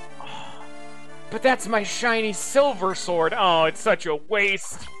my... Oh, but that's my shiny silver sword. Oh, it's such a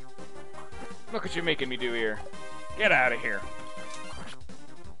waste. Look what you're making me do here. Get out of here.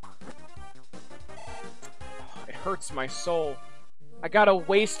 Hurts my soul. I gotta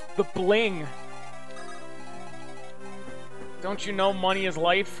waste the bling. Don't you know money is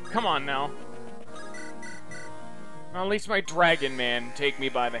life? Come on now. Well, at least my dragon man take me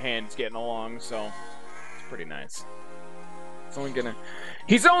by the hands getting along, so it's pretty nice. It's only gonna...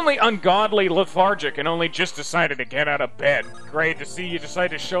 He's only ungodly lethargic and only just decided to get out of bed. Great to see you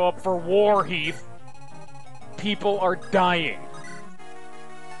decide to show up for war, Heath. People are dying.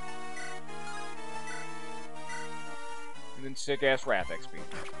 And then sick-ass Wrath XP.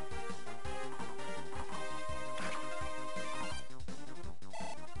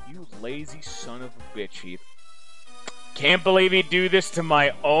 You lazy son of a bitch, Heath. Can't believe he'd do this to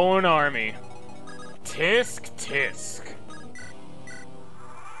my own army. Tisk, tisk.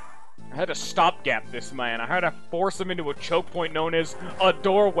 I had to stopgap this man. I had to force him into a choke point known as a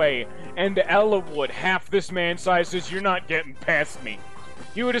doorway. And Ellawood, half this man's size, says, "You're not getting past me."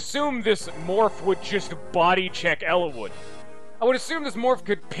 You would assume this morph would just body check Ellawood. I would assume this morph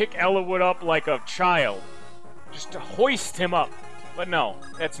could pick Ellawood up like a child. Just to hoist him up. But no,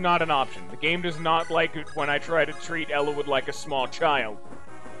 that's not an option. The game does not like it when I try to treat Ellawood like a small child.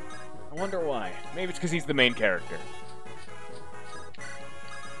 I wonder why. Maybe it's because he's the main character.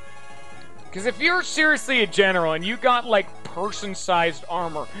 Because if you're seriously a general and you got, like, person-sized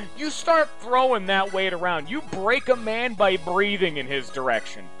armor, you start throwing that weight around. You break a man by breathing in his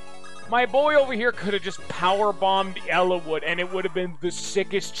direction. My boy over here could have just power-bombed Ellawood, and it would have been the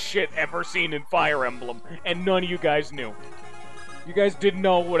sickest shit ever seen in Fire Emblem, and none of you guys knew. You guys didn't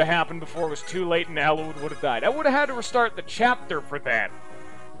know what would have happened before it was too late and Ellawood would have died. I would have had to restart the chapter for that.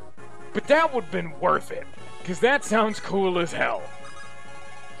 But that would have been worth it, because that sounds cool as hell.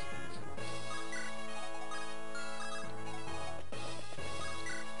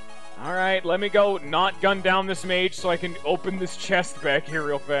 Alright, let me go not gun down this mage so I can open this chest back here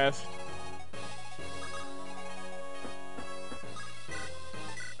real fast.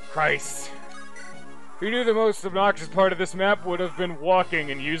 Christ. Who knew the most obnoxious part of this map would have been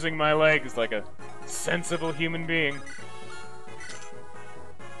walking and using my legs like a sensible human being.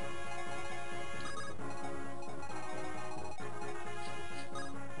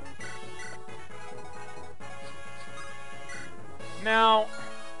 Now...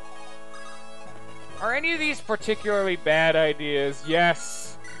 are any of these particularly bad ideas?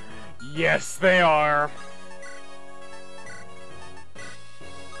 Yes. Yes, they are.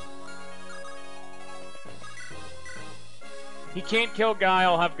 He can't kill Guy,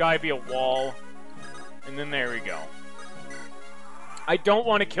 I'll have Guy be a wall. And then there we go. I don't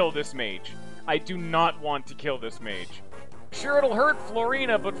want to kill this mage. I do not want to kill this mage. Sure, it'll hurt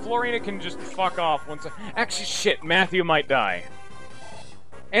Florina, but Florina can just fuck off once actually, shit, Matthew might die.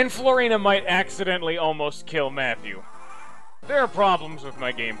 And Florina might accidentally almost kill Matthew. There are problems with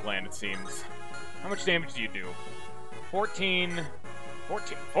my game plan, it seems. How much damage do you do? 14...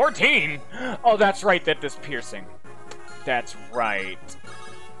 14? 14?! Oh, that's right, that does piercing. That's right.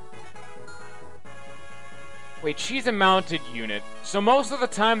 Wait, she's a mounted unit. So most of the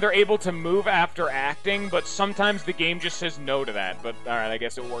time they're able to move after acting, but sometimes the game just says no to that. But, alright, I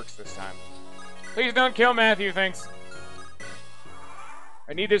guess it works this time. Please don't kill Matthew, thanks.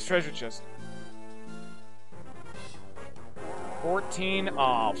 I need this treasure chest. 14?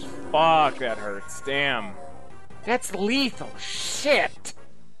 Oh, fuck, that hurts. Damn. That's lethal. Shit!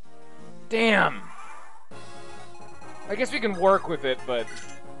 Damn. I guess we can work with it, but...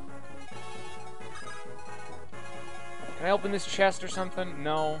 can I open this chest or something?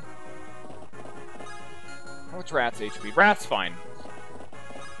 No. What's Rat's HP? Rat's fine.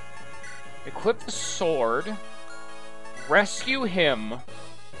 Equip the sword. Rescue him.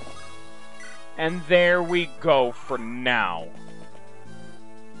 And there we go for now.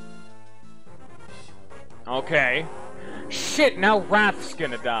 Okay. Shit, now Wrath's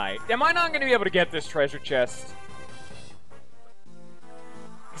gonna die. Am I not gonna be able to get this treasure chest?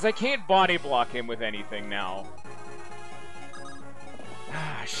 Because I can't body block him with anything now.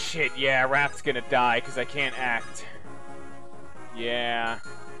 Ah, shit, yeah, Wrath's gonna die because I can't act. Yeah.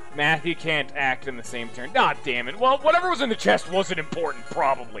 Matthew can't act in the same turn. God damn it. Well, whatever was in the chest wasn't important,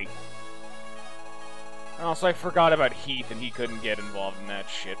 probably. Also, I forgot about Heath and he couldn't get involved in that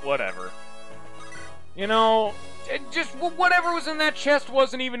shit. Whatever. You know, just whatever was in that chest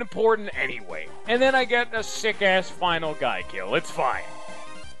wasn't even important anyway. And then I get a sick-ass final guy kill. It's fine.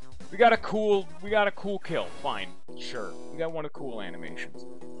 We got a cool kill. Fine. Sure. We got one of cool animations.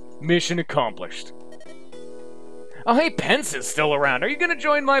 Mission accomplished. Oh, hey, Pence is still around. Are you gonna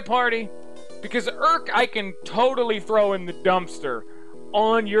join my party? Because Urk, I can totally throw in the dumpster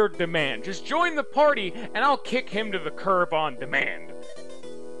on your demand. Just join the party, and I'll kick him to the curb on demand.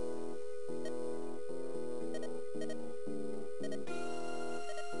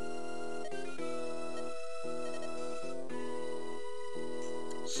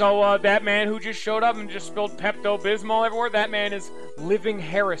 So, that man who just showed up and just spilled Pepto-Bismol everywhere, that man is living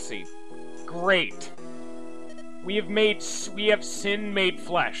heresy. Great. We have sin made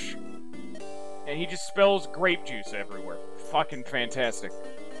flesh. And he just spills grape juice everywhere. Fucking fantastic.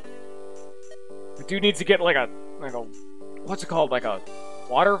 The dude needs to get like a what's it called? Like a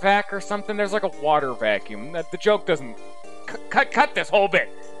water vac or something? There's like a water vacuum. The joke doesn't cut this whole bit.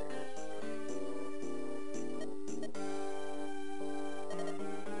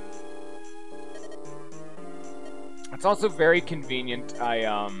 It's also very convenient.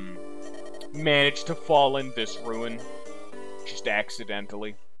 I managed to fall in this ruin just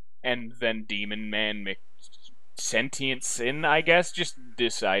accidentally, and then Demon Man sentient sin, I guess, just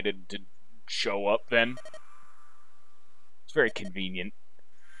decided to show up then. It's very convenient.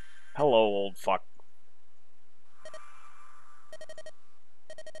 Hello, old fuck.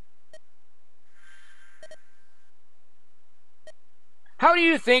 How do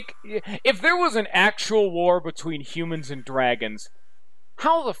you think, if there was an actual war between humans and dragons,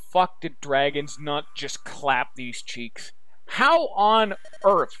 how the fuck did dragons not just clap these cheeks? How on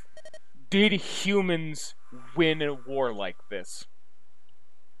earth did humans win a war like this?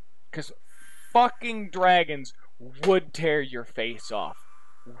 Because fucking dragons would tear your face off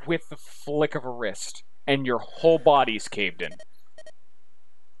with the flick of a wrist, and your whole body's caved in.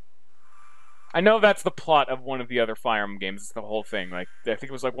 I know that's the plot of one of the other Fire Emblem games. It's the whole thing. Like, I think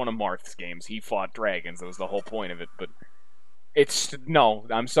it was like one of Marth's games. He fought dragons. That was the whole point of it. But it's no.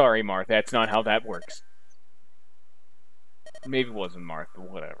 I'm sorry, Marth. That's not how that works. Maybe it wasn't Marth,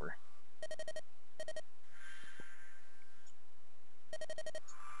 but whatever.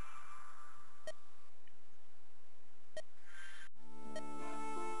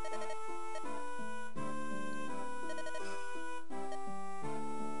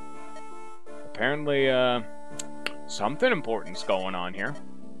 Apparently, something important's going on here.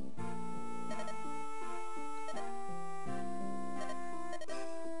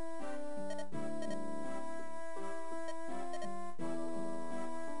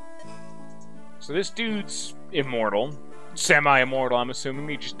 So this dude's immortal. Semi-immortal, I'm assuming.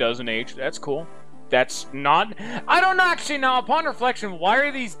 He just doesn't age. That's cool. That's not... I don't actually know. Upon reflection, why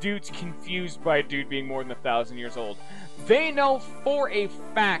are these dudes confused by a dude being more than 1,000 years old? They know for a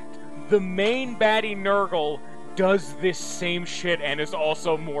fact the main baddie Nurgle does this same shit and is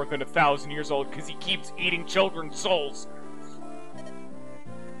also more than 1,000 years old because he keeps eating children's souls.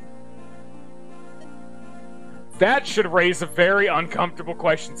 That should raise a very uncomfortable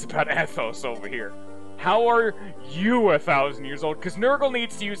questions about ethos over here. How are you 1,000 years old? Because Nurgle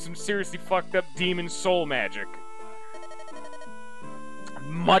needs to use some seriously fucked up demon soul magic.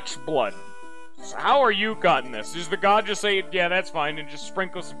 Much blood. So how are you gotten this? Does the god just say, yeah, that's fine, and just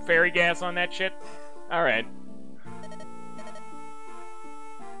sprinkle some fairy gas on that shit? Alright.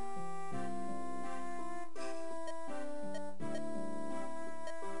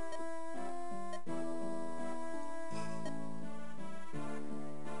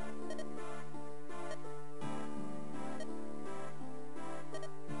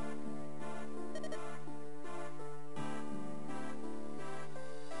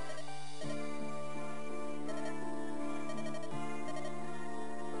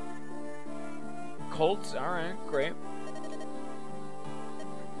 Colts? Alright, great.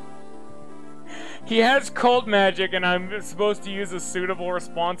 He has cult magic, and I'm supposed to use a suitable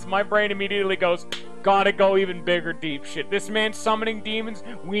response. My brain immediately goes, gotta go even bigger deep shit. This man's summoning demons.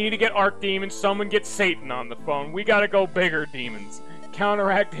 We need to get archdemons. Someone get Satan on the phone. We gotta go bigger demons.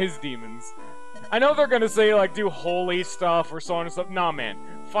 Counteract his demons. I know they're gonna say, like, do holy stuff or so on and stuff. Nah, man.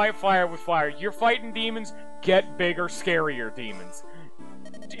 Fight fire with fire. You're fighting demons, get bigger, scarier demons.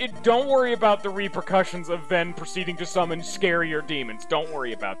 Don't worry about the repercussions of then proceeding to summon scarier demons. Don't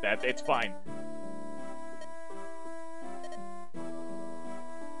worry about that. It's fine.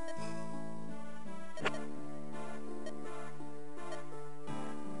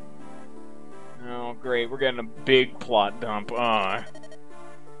 Oh, great. We're getting a big plot dump.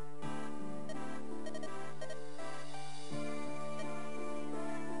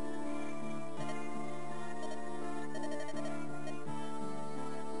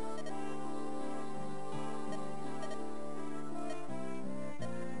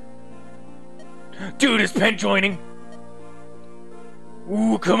 Dude, is Pen joining?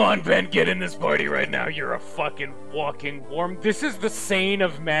 Ooh, come on, Ben, get in this party right now. You're a fucking walking worm. This is the sane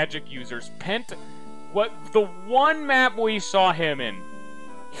of magic users. Pent, the one map we saw him in,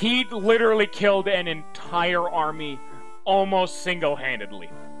 he literally killed an entire army almost single-handedly.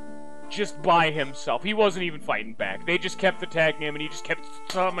 Just by himself. He wasn't even fighting back. They just kept attacking him, and he just kept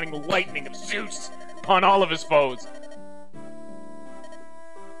summoning lightning of Zeus upon all of his foes.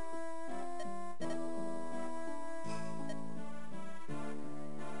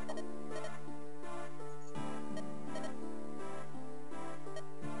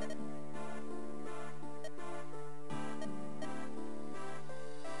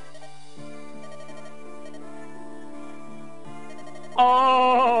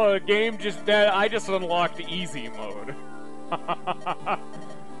 Oh, the game just dead. I just unlocked the easy mode.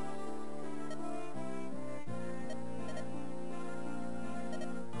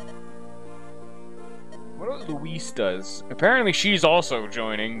 What Luis does? Apparently she's also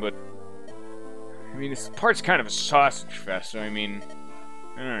joining, but I mean, this part's kind of a sausage fest, so I mean,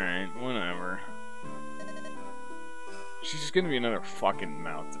 alright, whatever. She's just gonna be another fucking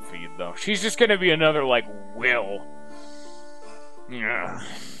mouth to feed, though. She's just gonna be another, like, Will. Ugh.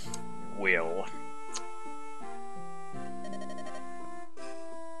 Will.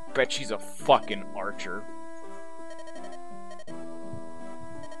 Bet she's a fucking archer.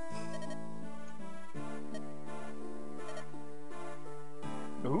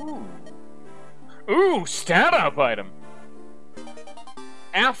 Ooh. Ooh, stat up item.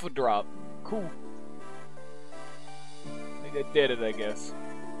 Alpha drop. Cool. I think I did it, I guess.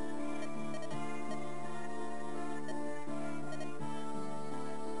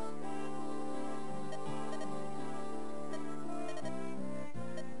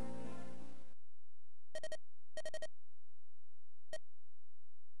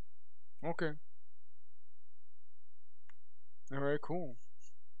 Okay. Alright, cool.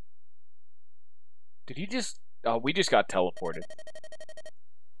 Did he just... Oh, we just got teleported.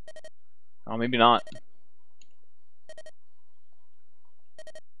 Oh, maybe not.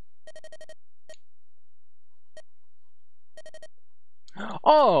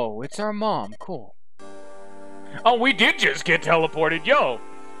 Oh, it's our mom. Cool. Oh, we did just get teleported. Yo!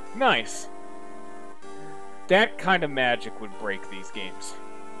 Nice. That kind of magic would break these games.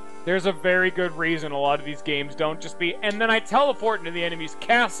 There's a very good reason a lot of these games don't just be, and then I teleport into the enemy's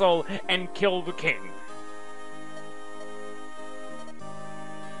castle and kill the king.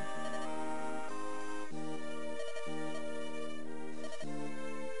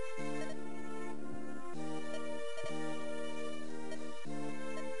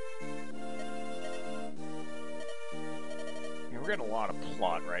 Yeah, we're getting a lot of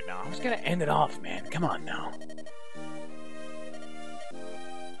plot right now. I was gonna end it off, man. Come on now.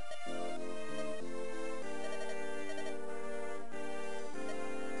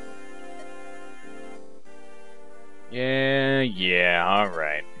 Yeah,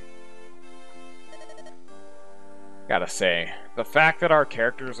 alright. Gotta say, the fact that our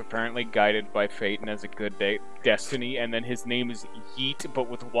character is apparently guided by fate and has a good destiny, and then his name is Yeet, but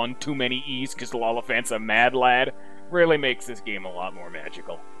with one too many E's because Lollifant's a mad lad, really makes this game a lot more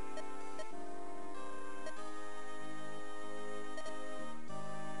magical.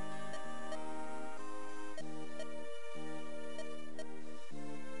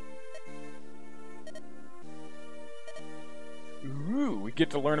 Ooh, we get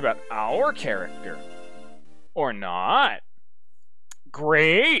to learn about our character. Or not.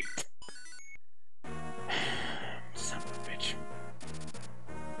 Great! Son of a bitch.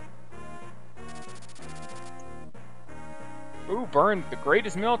 Ooh, Burn, the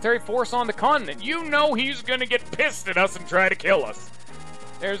greatest military force on the continent. You know he's gonna get pissed at us and try to kill us.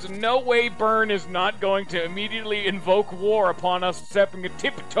 There's no way Burn is not going to immediately invoke war upon us stepping a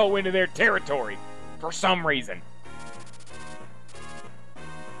tiptoe into their territory. For some reason.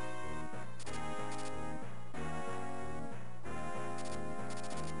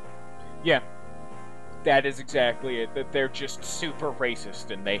 Yeah, that is exactly it. That they're just super racist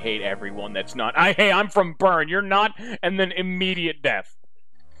and they hate everyone that's not. Hey, I'm from Burn, you're not, and then immediate death.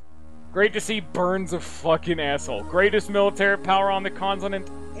 Great to see Burn's a fucking asshole. Greatest military power on the continent,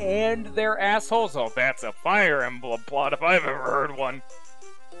 and they're assholes. Oh, that's a Fire Emblem plot if I've ever heard one.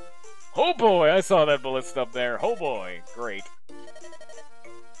 Oh boy, I saw that ballista up there. Oh boy, great.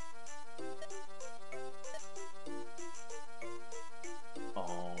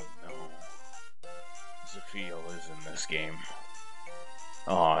 Feel is in this game.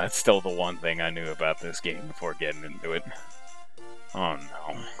 Oh, that's still the one thing I knew about this game before getting into it. Oh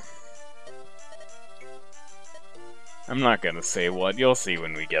no. I'm not gonna say what, you'll see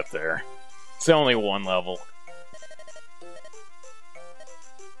when we get there. It's only one level.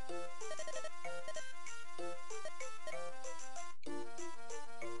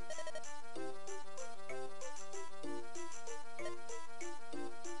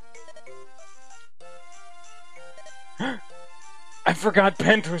 I forgot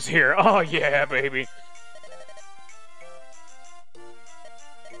Pent was here. Oh yeah, baby.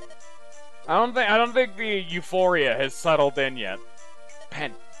 I don't think the euphoria has settled in yet.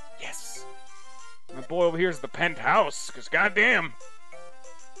 Pent, yes. My boy over here is the penthouse, cause goddamn.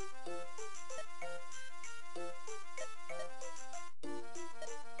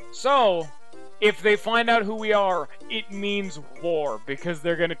 So, if they find out who we are, it means war, because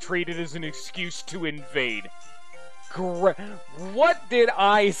they're gonna treat it as an excuse to invade. What did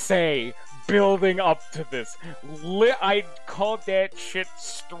I say building up to this? I called that shit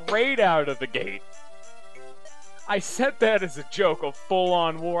straight out of the gate. I said that as a joke, a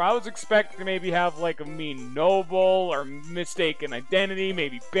full-on war. I was expecting to maybe have, like, a mean noble, or mistaken identity,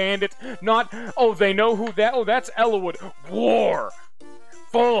 maybe bandits. Not, oh, they know who that... Oh, that's Ellawood. War!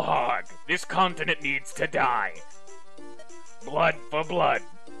 Full hog. This continent needs to die. Blood for blood.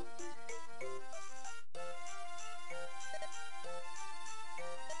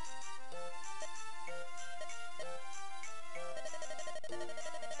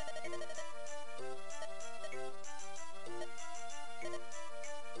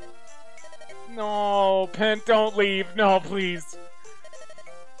 No, Pent, don't leave. No, please.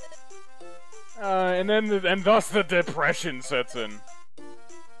 And thus the depression sets in.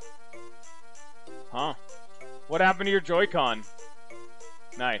 Huh? What happened to your Joy-Con?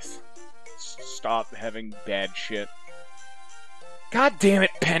 Nice. Stop having bad shit. God damn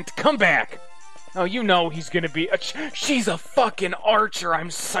it, Pent, come back! Oh, you know he's gonna be she's a fucking archer,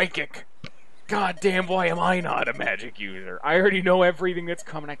 I'm psychic! God damn, why am I not a magic user? I already know everything that's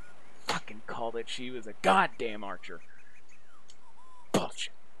coming. I fucking called it. She was a goddamn archer.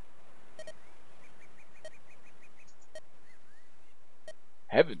 Bullshit.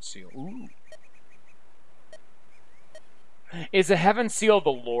 Heaven Seal. Ooh. Is a Heaven Seal the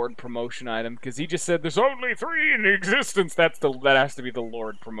Lord promotion item? Because he just said there's only 3 in existence. That has to be the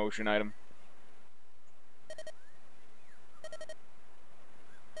Lord promotion item.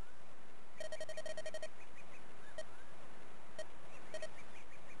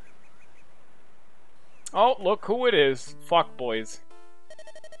 Oh, look who it is. Fuck boys.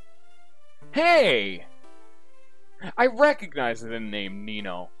 Hey! I recognize the name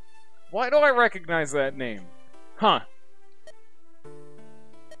Nino. Why do I recognize that name? Huh.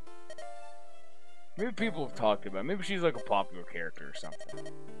 Maybe people have talked about it. Maybe she's like a popular character or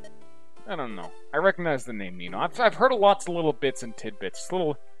something. I don't know. I recognize the name Nino. I've heard lots of little bits and tidbits.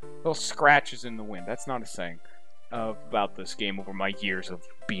 Little scratches in the wind. That's not a saying about this game over my years of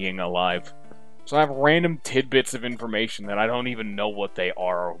being alive. So I have random tidbits of information that I don't even know what they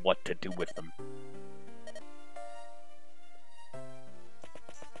are or what to do with them.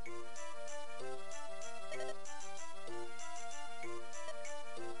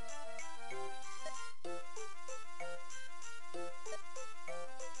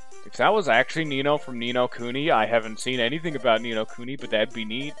 If that was actually Nino from Ni no Kuni, I haven't seen anything about Ni no Kuni, but that'd be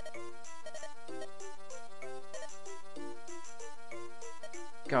neat.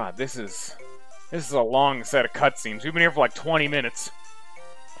 God, this is a long set of cutscenes. We've been here for like 20 minutes.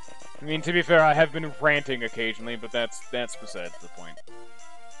 I mean, to be fair, I have been ranting occasionally, but that's besides the point.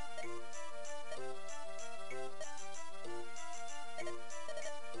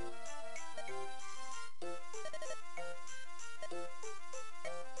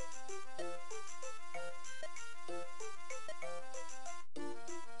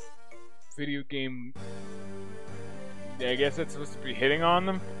 Video game... I guess it's supposed to be hitting on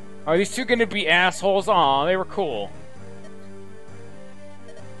them? Are these two gonna be assholes? Aw, they were cool.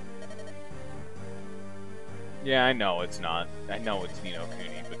 Yeah, I know it's not. I know it's Ni no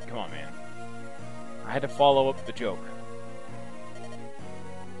Kuni, but come on, man. I had to follow up the joke.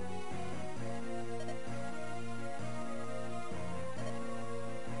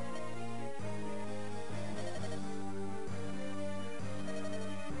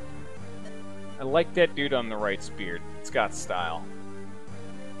 I like that dude on the right's beard. It's got style.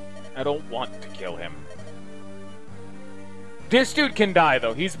 I don't want to kill him. This dude can die,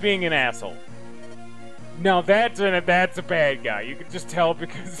 though. He's being an asshole. Now, that's a bad guy. You can just tell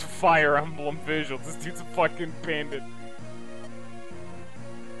because of Fire Emblem visuals. This dude's a fucking bandit.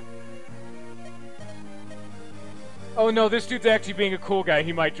 Oh, no, this dude's actually being a cool guy.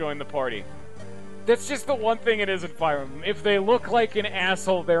 He might join the party. That's just the one thing it is in Fire Emblem. If they look like an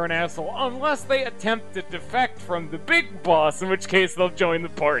asshole, they're an asshole. Unless they attempt to defect from the big boss, in which case they'll join the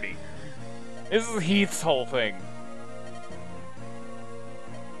party. This is Heath's whole thing.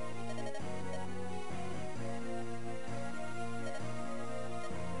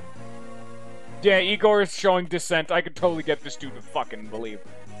 Yeah, Igor is showing dissent. I could totally get this dude to fucking believe.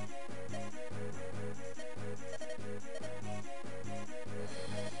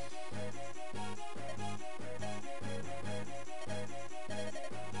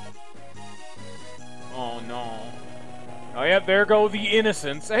 Oh no. Oh yeah, there go the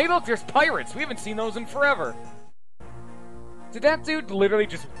innocents. Hey look, there's pirates! We haven't seen those in forever. Did that dude literally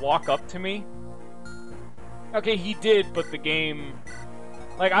just walk up to me? Okay, he did, but the game...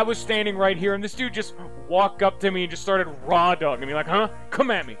 Like, I was standing right here, and this dude just walked up to me and just started raw dogging me, like, huh? Come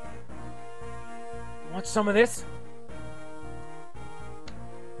at me. Want some of this?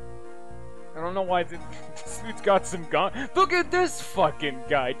 don't know why this dude's got some gun. Look at this fucking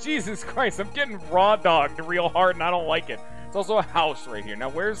guy. Jesus Christ, I'm getting raw dogged real hard and I don't like it. It's also a house right here. Now,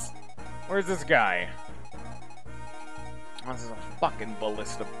 where's this guy? Oh, this is a fucking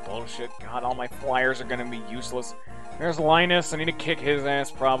ballista bullshit. God, all my flyers are gonna be useless. There's Linus. I need to kick his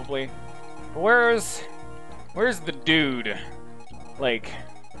ass, probably. But where's the dude? Like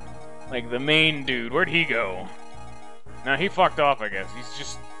the main dude. Where'd he go? Now, he fucked off, I guess.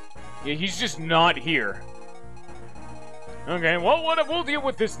 He's just not here. Okay, well, we'll deal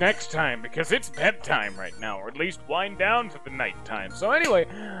with this next time, because it's bedtime right now, or at least wind down to the nighttime. So anyway,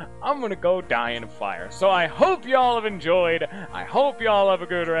 I'm gonna go die in a fire. So I hope y'all have enjoyed. I hope y'all have a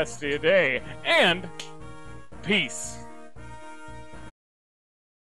good rest of your day, and peace.